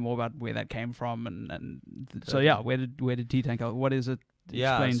 hear more about where that came from, so where did Tea Tank Alchemy? What is it?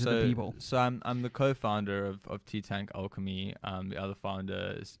 Explain to the people. So I'm the co-founder of Tea Tank Alchemy. The other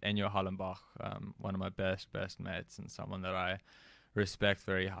founder is Enyo Hallenbach, one of my best mates, and someone that I respect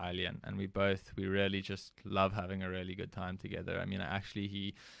very highly, and we really just love having a really good time together. I mean,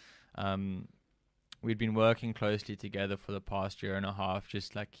 actually we'd been working closely together for the past year and a half.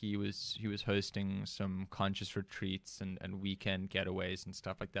 Just like he was hosting some conscious retreats and weekend getaways and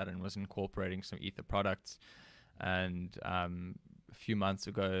stuff like that, and was incorporating some ether products. And a few months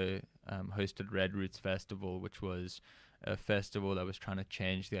ago, hosted Red Roots Festival, which was a festival that was trying to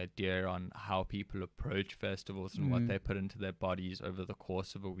change the idea on how people approach festivals and what they put into their bodies over the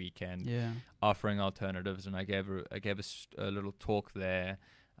course of a weekend, offering alternatives. And I gave a little talk there,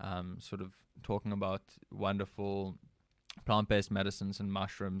 sort of talking about wonderful plant-based medicines and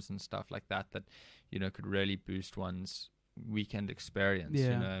mushrooms and stuff like that could really boost one's weekend experience,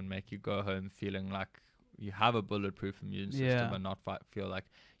 and make you go home feeling like you have a bulletproof immune system and not feel like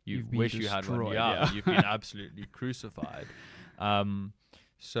you wish you had one. You've been absolutely crucified.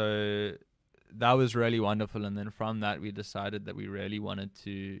 So that was really wonderful. And then from that, we decided that we really wanted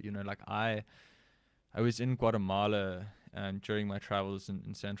to, I was in Guatemala during my travels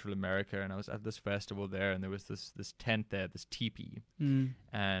in Central America, and I was at this festival there, and there was this tent there, this teepee,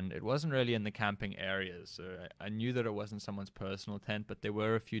 and it wasn't really in the camping areas, so I knew that it wasn't someone's personal tent, but there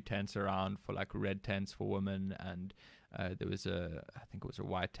were a few tents around for like red tents for women, and there was I think it was a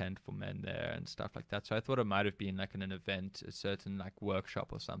white tent for men there and stuff like that. So I thought it might have been like an event, a certain like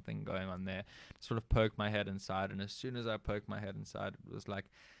workshop or something going on there. Sort of poked my head inside, and as soon as I poked my head inside, it was like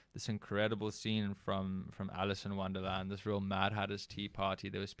this incredible scene from Alice in Wonderland, this real Mad Hatter's tea party.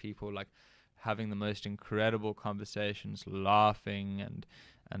 There was people like having the most incredible conversations, laughing and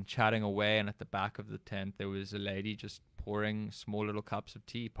chatting away. And at the back of the tent, there was a lady just pouring small little cups of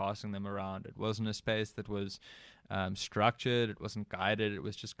tea, passing them around. It wasn't a space that was structured. It wasn't guided. It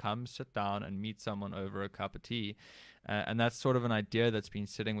was just come, sit down, and meet someone over a cup of tea. And that's sort of an idea that's been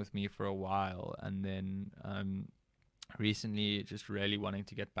sitting with me for a while. And then recently, just really wanting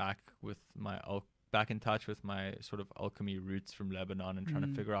to get back in touch with my sort of alchemy roots from Lebanon, and trying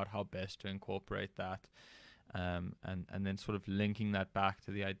to figure out how best to incorporate that, and then sort of linking that back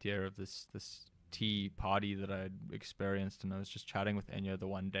to the idea of this tea party that I'd experienced. And I was just chatting with Enya the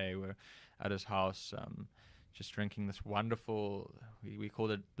one day, we're at his house, just drinking this wonderful, we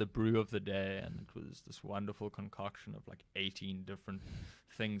called it the brew of the day, and it was this wonderful concoction of like 18 different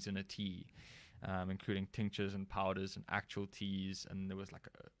things in a tea, including tinctures and powders and actual teas. And there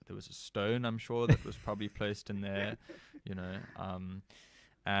was a stone, I'm sure, that was probably placed in there,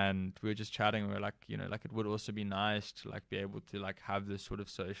 and we were just chatting. We were like, like it would also be nice to like be able to like have this sort of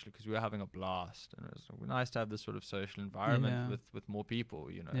social, because we were having a blast, and it was nice to have this sort of social environment with more people,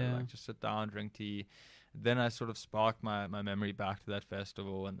 like just sit down, drink tea. Then I sort of sparked my memory back to that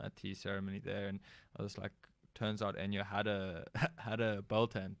festival and that tea ceremony there, and I was like, turns out Enya had a bell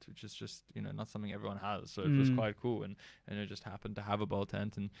tent, which is just not something everyone has, so it was quite cool. And Enya just happened to have a bell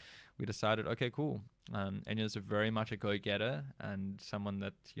tent, and we decided, okay, cool. Enya's very much a go-getter and someone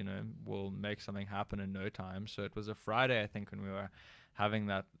that will make something happen in no time. So it was a Friday, I think, when we were having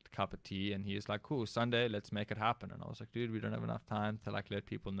that cup of tea, and he's like, cool, Sunday, let's make it happen. And I was like, dude, we don't have enough time to like let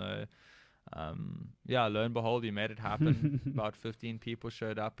people know. Lo and behold, he made it happen. About 15 people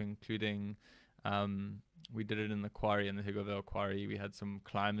showed up, including we did it in the quarry, in the Higoville quarry. We had some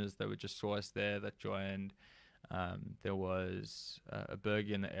climbers that just saw us there that joined. There was a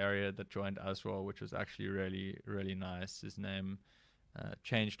Bergie in the area that joined as well, which was actually really, really nice. His name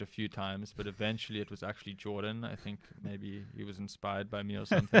changed a few times, but eventually it was actually Jordan. I think maybe he was inspired by me or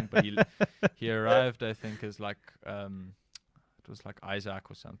something, but he arrived, I think, as like it was like Isaac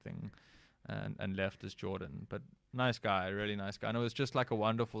or something, and left as Jordan. But nice guy, really nice guy. And it was just like a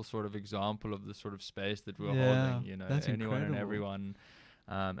wonderful sort of example of the sort of space that we're holding, that's anyone incredible. and everyone.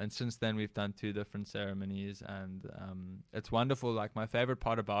 And since then we've done 2 different ceremonies, and it's wonderful. Like my favorite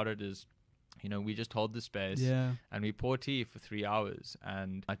part about it is, we just hold the space and we pour tea for 3 hours,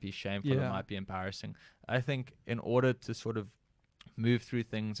 and it might be shameful, it might be embarrassing. I think in order to sort of move through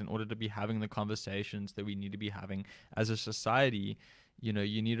things, in order to be having the conversations that we need to be having as a society,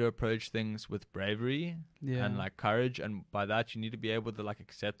 you need to approach things with bravery and like courage, and by that you need to be able to like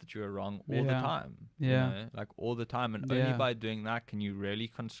accept that you're wrong all the time, like all the time. And only by doing that can you really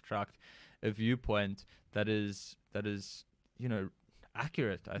construct a viewpoint that is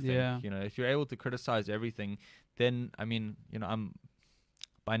accurate, I think. If you're able to criticize everything, then I'm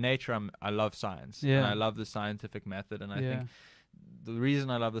by nature I love science, and I love the scientific method, and I think the reason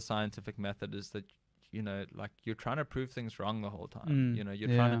I love the scientific method is that like you're trying to prove things wrong the whole time. You're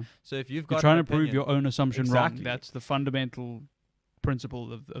trying to. So if you're trying to prove your own assumption Exactly. wrong, that's the fundamental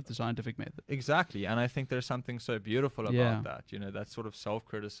principle of the scientific method. Exactly, and I think there's something so beautiful about that. That sort of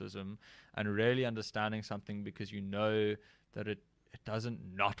self-criticism and really understanding something because that it doesn't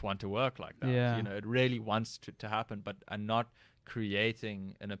not want to work like that. It really wants to happen, and not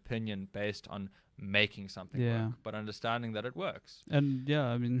creating an opinion based on making something work, but understanding that it works. And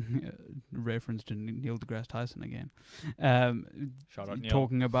I mean, reference to Neil deGrasse Tyson again, Shout out Neil.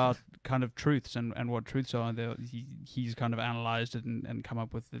 talking about kind of truths and what truths are. He's kind of analyzed it and come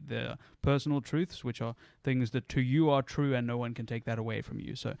up with the personal truths, which are things that to you are true and no one can take that away from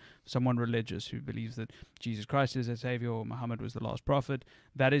you. So someone religious who believes that Jesus Christ is a savior or Muhammad was the last prophet,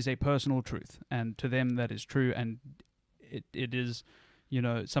 that is a personal truth, and to them that is true, and it is,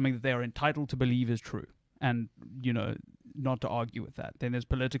 something that they are entitled to believe is true, and, not to argue with that. Then there's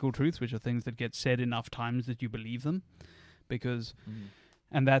political truths, which are things that get said enough times that you believe them, because,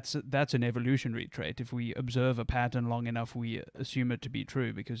 and that's an evolutionary trait. If we observe a pattern long enough, we assume it to be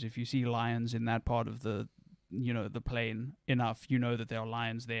true, because if you see lions in that part of the plain enough, you know that there are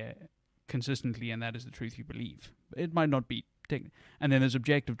lions there consistently, and that is the truth you believe. It might not be. And then there's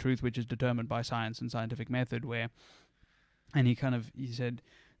objective truth, which is determined by science and scientific method, where, and he said,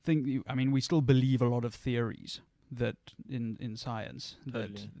 we still believe a lot of theories that in science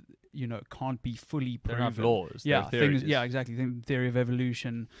that can't be fully proven. They're not laws. Yeah, they're theories. Exactly. Theory of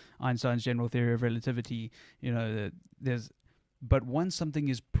evolution, Einstein's general theory of relativity. But once something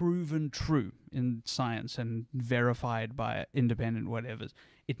is proven true in science and verified by independent whatevers,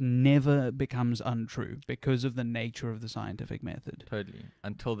 it never becomes untrue because of the nature of the scientific method. Totally.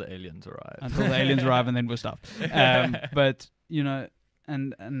 Until the aliens arrive. And then we're stuffed. But,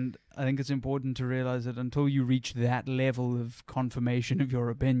 and I think it's important to realize that until you reach that level of confirmation of your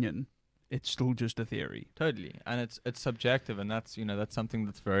opinion, it's still just a theory. Totally. And it's subjective, and that's something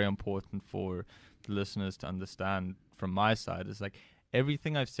that's very important for the listeners to understand from my side, is like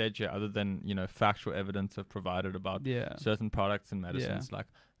everything I've said here, other than factual evidence I've provided about certain products and medicines, like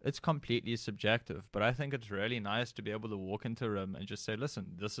it's completely subjective. But I think it's really nice to be able to walk into a room and just say, listen,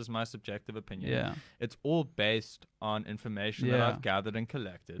 this is my subjective opinion. It's all based on information that I've gathered and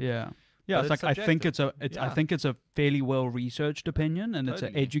collected. It's like I think it's a fairly well researched opinion, and it's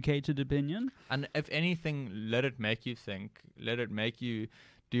an educated opinion. And if anything, let it make you think. Let it make you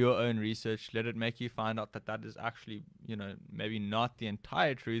do your own research. Let it make you find out that is actually, maybe not the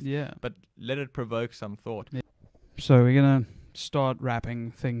entire truth. But let it provoke some thought. So we're gonna start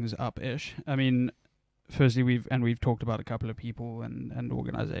wrapping things up-ish. I mean, firstly, we've talked about a couple of people and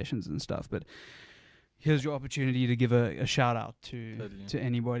organizations and stuff, but here's your opportunity to give a shout out to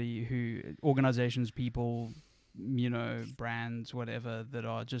anybody organizations, people, brands, whatever, that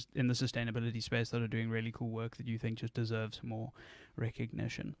are just in the sustainability space that are doing really cool work that you think just deserves more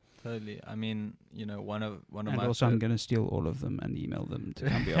recognition. Totally. I mean, one of and my also I'm going to steal all of them and email them to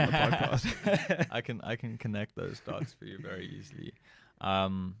come be on the podcast. I can connect those dots for you very easily.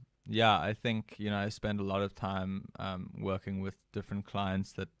 I think I spend a lot of time working with different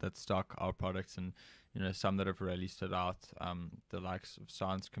clients that stock our products, and some that have really stood out, the likes of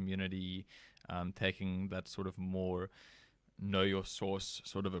Science Community, taking that sort of more know your source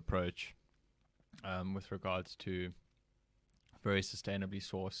sort of approach with regards to very sustainably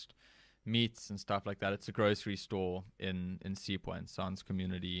sourced meats and stuff like that. It's a grocery store in Sea Point, Science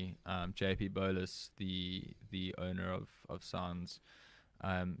Community. JP Bolus, the owner of Science,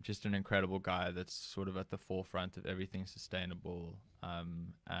 just an incredible guy that's sort of at the forefront of everything sustainable,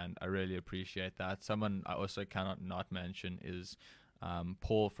 and I really appreciate that. Someone I also cannot not mention is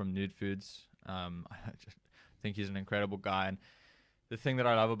Paul from Nude Foods. I just think he's an incredible guy, and the thing that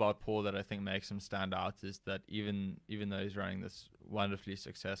I love about Paul that I think makes him stand out is that even though he's running this wonderfully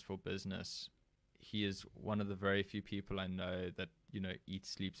successful business, he is one of the very few people I know that eats,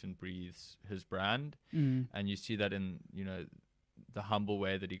 sleeps, and breathes his brand, and you see that in the humble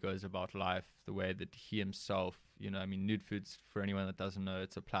way that he goes about life, the way that he himself, Nude Foods, for anyone that doesn't know,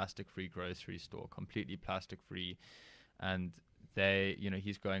 it's a plastic-free grocery store, completely plastic-free, and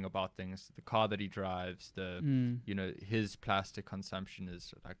he's going about things. The car that he drives, his plastic consumption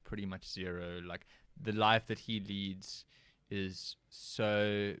is like pretty much zero. Like the life that he leads is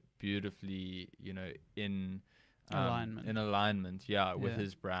so beautifully, in alignment, with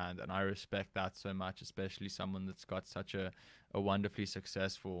his brand, and I respect that so much, especially someone that's got such a wonderfully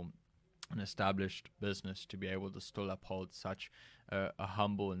successful and established business to be able to still uphold such a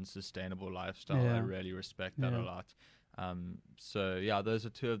humble and sustainable lifestyle. I really respect that a lot. Those are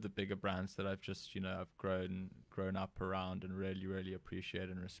two of the bigger brands that I've just I've grown up around and really appreciate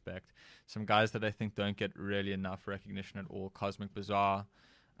and respect. Some guys that I think don't get really enough recognition at all. Cosmic Bazaar,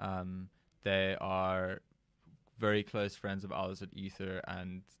 they are very close friends of ours at Ether,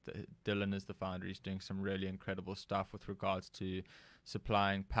 and Dylan is the founder. He's doing some really incredible stuff with regards to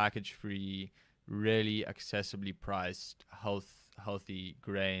supplying package-free, really accessibly priced, healthy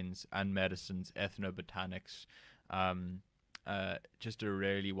grains and medicines, ethnobotanics, just a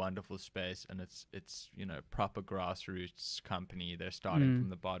really wonderful space, and it's proper grassroots company. They're starting from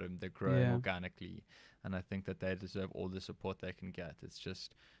the bottom. They're growing organically, and I think that they deserve all the support they can get. It's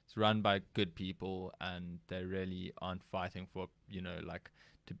run by good people, and they really aren't fighting for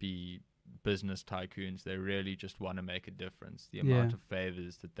to be business tycoons. They really just want to make a difference. The amount of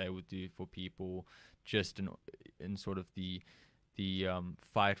favors that they would do for people just in sort of the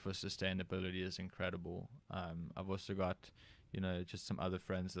fight for sustainability is incredible. I've also got just some other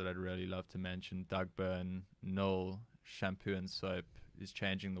friends that I'd really love to mention. Doug Byrne, Null Shampoo and Soap is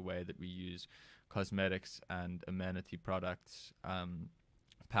changing the way that we use cosmetics and amenity products,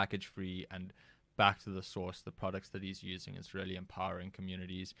 package free and back to the source. The products that he's using is really empowering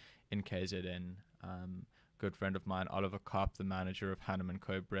communities in KZN. Good friend of mine, Oliver Kopp, the manager of Hanneman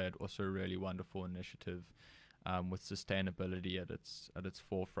Co. Bread, also a really wonderful initiative with sustainability at its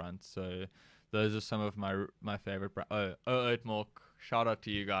forefront. So those are some of my favorite oat milk. Shout out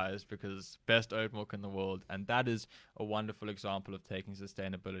to you guys, because best oat milk in the world, and that is a wonderful example of taking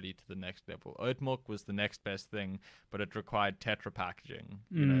sustainability to the next level. Oat milk was the next best thing, but it required Tetra packaging,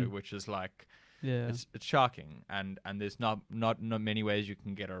 which is like it's shocking, and there's not many ways you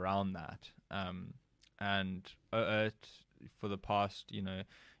can get around that. And oat for the past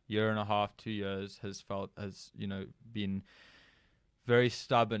year and a half, 2 years has been very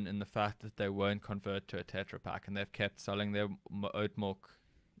stubborn in the fact that they won't convert to a Tetra Pak, and they've kept selling their oat milk,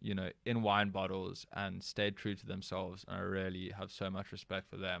 in wine bottles, and stayed true to themselves. And I really have so much respect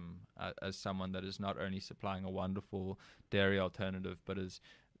for them as someone that is not only supplying a wonderful dairy alternative, but is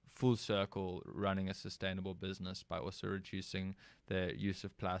full circle running a sustainable business by also reducing their use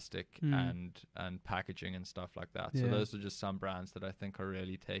of plastic and packaging and stuff like that. So those are just some brands that I think are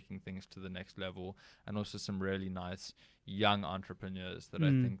really taking things to the next level, and also some really nice young entrepreneurs that I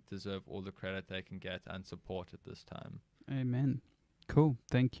think deserve all the credit they can get and support at this time. Amen. Cool.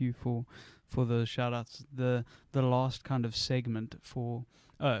 Thank you for the shout outs. The last kind of segment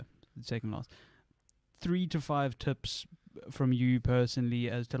second last, 3 to 5 tips from you personally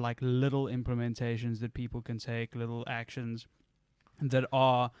as to like little implementations that people can take, little actions that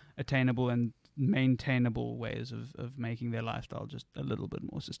are attainable and maintainable ways of making their lifestyle just a little bit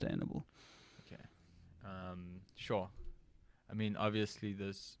more sustainable. Okay. Sure. I mean, obviously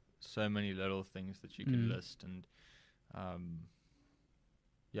there's so many little things that you can list, and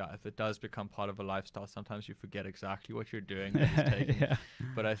if it does become part of a lifestyle, sometimes you forget exactly what you're doing.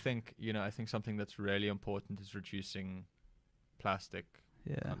 But I think something that's really important is reducing plastic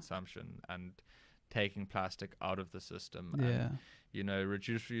consumption and taking plastic out of the system.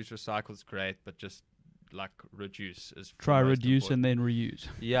 Reduce, reuse, recycle is great, but just like reduce is try reduce important. And then reuse.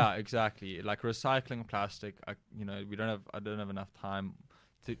 Yeah, exactly. Like recycling plastic, I don't have enough time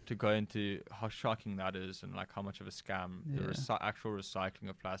to go into how shocking that is, and like how much of a scam the actual recycling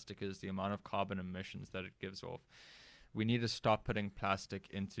of plastic is, the amount of carbon emissions that it gives off. We need to stop putting plastic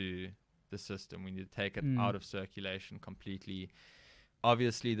into the system. We need to take it out of circulation completely.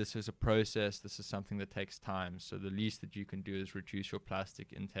 Obviously, this is a process. This is something that takes time. So the least that you can do is reduce your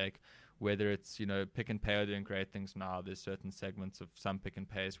plastic intake, whether it's, Pick and Pay are doing great things now. There's certain segments of some Pick and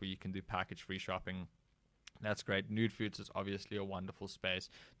Pays where you can do package-free shopping. That's great. Nude Foods is obviously a wonderful space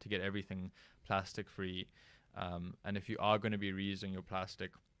to get everything plastic-free. And if you are going to be reusing your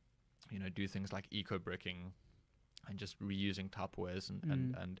plastic, do things like eco-bricking and just reusing Tupperwares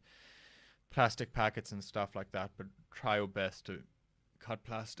and plastic packets and stuff like that. But try your best to cut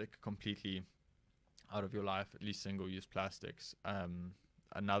plastic completely out of your life, at least single-use plastics.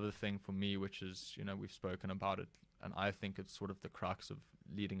 Another thing for me, which is, we've spoken about it, and I think it's sort of the crux of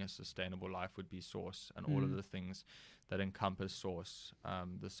leading a sustainable life, would be source, and all of the things that encompass source,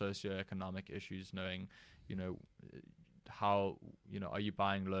 the socioeconomic issues, knowing, how, are you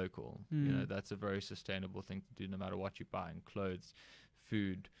buying local? That's a very sustainable thing to do no matter what you're buying, clothes,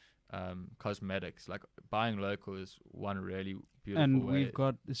 food, cosmetics. Like buying local is one really beautiful and way. We've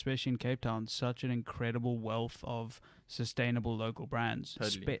got, especially in Cape Town, such an incredible wealth of sustainable local brands.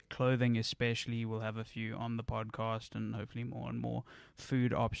 Totally. Clothing especially, we'll have a few on the podcast, and hopefully more and more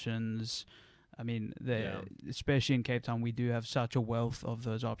food options. I mean, especially in Cape Town, we do have such a wealth of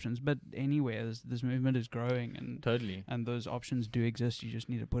those options. But anywhere, this movement is growing, and Totally. And those options do exist. You just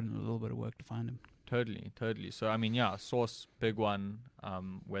need to put in a little bit of work to find them. Totally. So I mean, source, big one.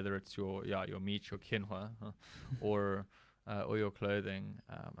 Whether it's your meat, your quinoa, or your clothing,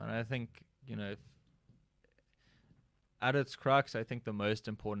 and I think at its crux, I think the most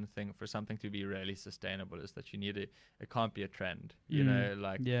important thing for something to be really sustainable is that it can't be a trend.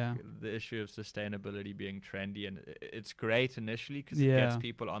 The issue of sustainability being trendy, and it's great initially because it gets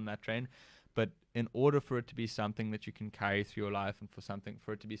people on that train, But in order for it to be something that you can carry through your life, and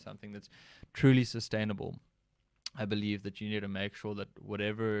for it to be something that's truly sustainable, I believe that you need to make sure that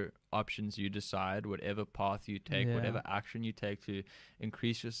whatever options you decide, whatever path you take, whatever action you take to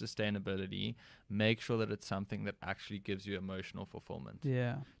increase your sustainability, make sure that it's something that actually gives you emotional fulfillment.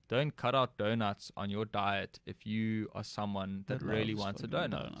 Yeah. Don't cut out donuts on your diet if you are someone that really wants a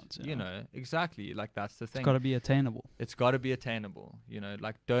donut. Donuts, You know, exactly. Like, that's the thing. It's got to be attainable. It's got to be attainable. You know,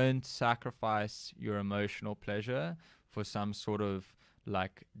 like, don't sacrifice your emotional pleasure for some sort of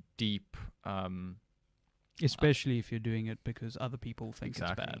like deep especially if you're doing it because other people think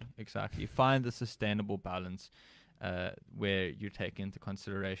it's bad. Exactly. Find the sustainable balance where you take into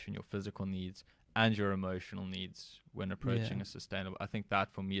consideration your physical needs and your emotional needs when approaching a sustainable. I think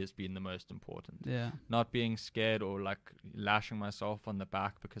that for me has been the most important. Yeah. Not being scared or like lashing myself on the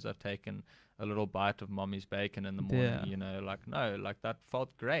back because I've taken a little bite of mommy's bacon in the morning, you know, like, no, like, that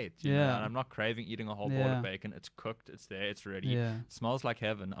felt great. You know, and I'm not craving eating a whole bowl of bacon. It's cooked, it's there, it's ready. It smells like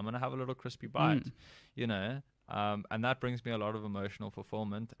heaven. I'm going to have a little crispy bite, you know. And that brings me a lot of emotional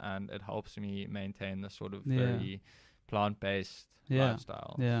fulfillment, and it helps me maintain this sort of very plant-based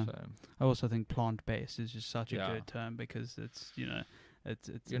lifestyle. Yeah. So I also think plant-based is just such a good term because it's, you know, it's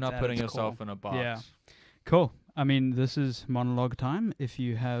you're not putting yourself in a box. Yeah. Cool. I mean, this is monologue time. If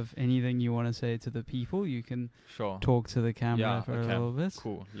you have anything you want to say to the people, you can talk to the camera for a little bit.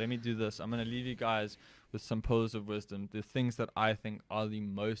 Cool. Let me do this. I'm going to leave you guys with some pillars of wisdom, the things that I think are the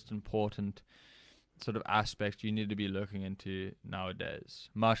most important sort of aspects you need to be looking into nowadays.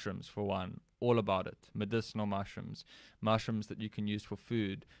 Mushrooms, for one, all about it. Medicinal mushrooms, mushrooms that you can use for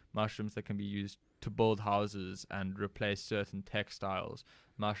food, mushrooms that can be used to build houses and replace certain textiles,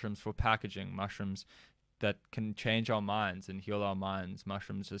 mushrooms for packaging, mushrooms that can change our minds and heal our minds,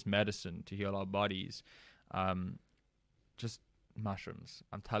 mushrooms as medicine to heal our bodies. Just mushrooms.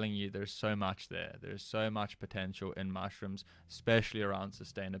 I'm telling you, there's so much there. There's so much potential in mushrooms, especially around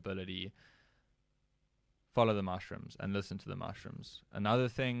sustainability. Follow the mushrooms and listen to the mushrooms. Another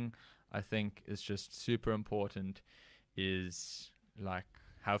thing I think is just super important is, like,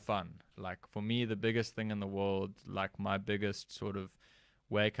 have fun. Like, for me, the biggest thing in the world, like my biggest sort of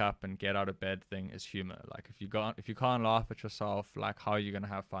wake up and get out of bed thing is humor. Like, if you can't laugh at yourself, like, how are you going to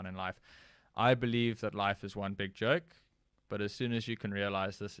have fun in life? I believe that life is one big joke, but as soon as you can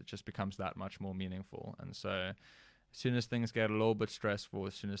realize this, it just becomes that much more meaningful. And so as soon as things get a little bit stressful,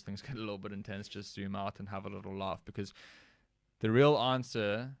 as soon as things get a little bit intense, just zoom out and have a little laugh, because the real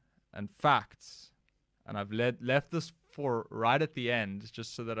answer and facts, and I've left this for right at the end,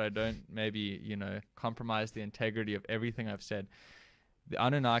 just so that I don't maybe, you know, compromise the integrity of everything I've said. The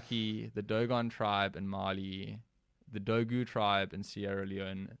Anunnaki, the Dogon tribe in Mali, the Dogu tribe in Sierra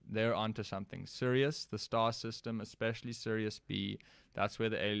Leone, they're onto something. Sirius, the star system, especially Sirius B, that's where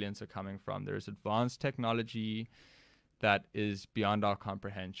the aliens are coming from. There's advanced technology that is beyond our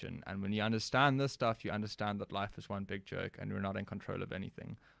comprehension. And when you understand this stuff, you understand that life is one big joke and we're not in control of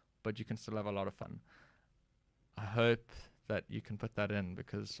anything. But you can still have a lot of fun. I hope that you can put that in,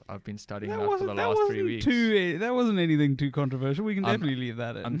 because I've been studying that for the last 3 weeks. That wasn't anything too controversial. We can definitely leave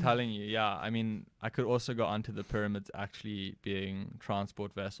that in. I'm telling you, yeah. I mean, I could also go onto the pyramids actually being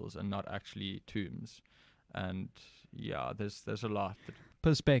transport vessels and not actually tombs. And yeah, there's a lot.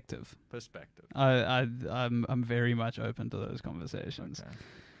 Perspective. I'm very much open to those conversations. Okay.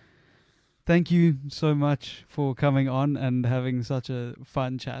 Thank you so much for coming on and having such a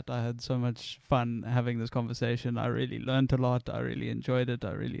fun chat. I had so much fun having this conversation. I really learned a lot. I really enjoyed it.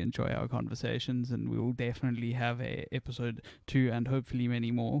 I really enjoy our conversations, and we will definitely have a episode 2 and hopefully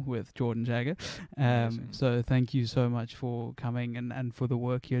many more with Jordan Jagga. So thank you so much for coming and for the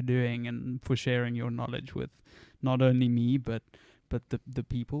work you're doing and for sharing your knowledge with not only me, but the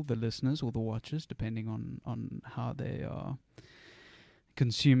people, the listeners or the watchers, depending on how they are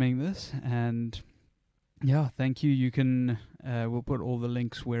consuming this. And yeah, thank you. You can we'll put all the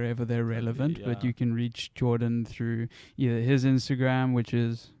links wherever they're relevant, but you can reach Jordan through either his Instagram, which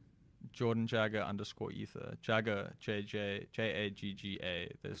is Jordan Jagga _ether. Jagga,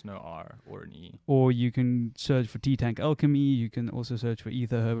 Jagga. There's no R or an E. Or you can search for T-Tank Alchemy. You can also search for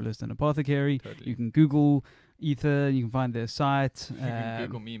Ether Herbalist and Apothecary. Totally. You can Google Ether. You can find their site. You can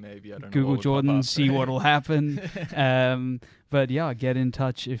Google me, maybe. I don't know. Google Jordan, see what'll happen. But yeah, get in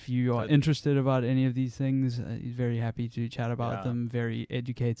touch if you are interested about any of these things. He's very happy to chat about them. Very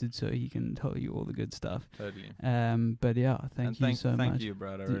educated, so he can tell you all the good stuff. Totally. But yeah, thank you so much. Thank you,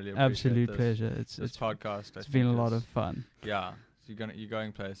 Brad. I really appreciate absolute this. pleasure. This podcast. It's been a lot of fun. Yeah. You're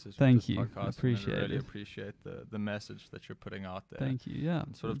going places. Thank with this you. Podcast, Appreciate and I really it. appreciate the message that you're putting out there. Thank you. Yeah.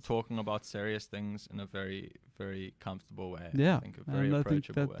 And sort of talking about serious things in a very, very comfortable way. Yeah. I think a very And I think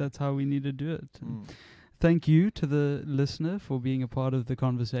approachable way. that's how we need to do it. Mm. Thank you to the listener for being a part of the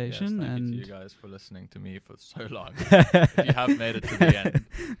conversation. Yes, thank and you to you guys for listening to me for so long. If you have made it to the end.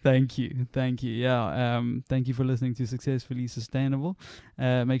 Thank you. Yeah. Thank you for listening to Successfully Sustainable.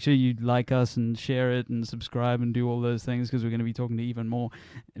 Make sure you like us and share it and subscribe and do all those things, because we're going to be talking to even more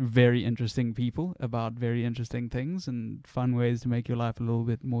very interesting people about very interesting things and fun ways to make your life a little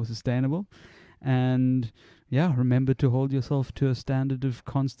bit more sustainable. And yeah, remember to hold yourself to a standard of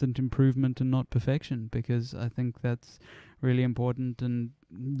constant improvement and not perfection, because I think that's really important. And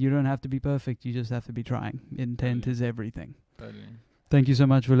you don't have to be perfect. You just have to be trying. Intent is everything. Totally. Thank you so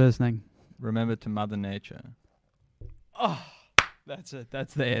much for listening. Remember to Mother Nature. Oh, that's it.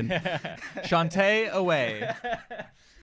 That's the end. Shantae away.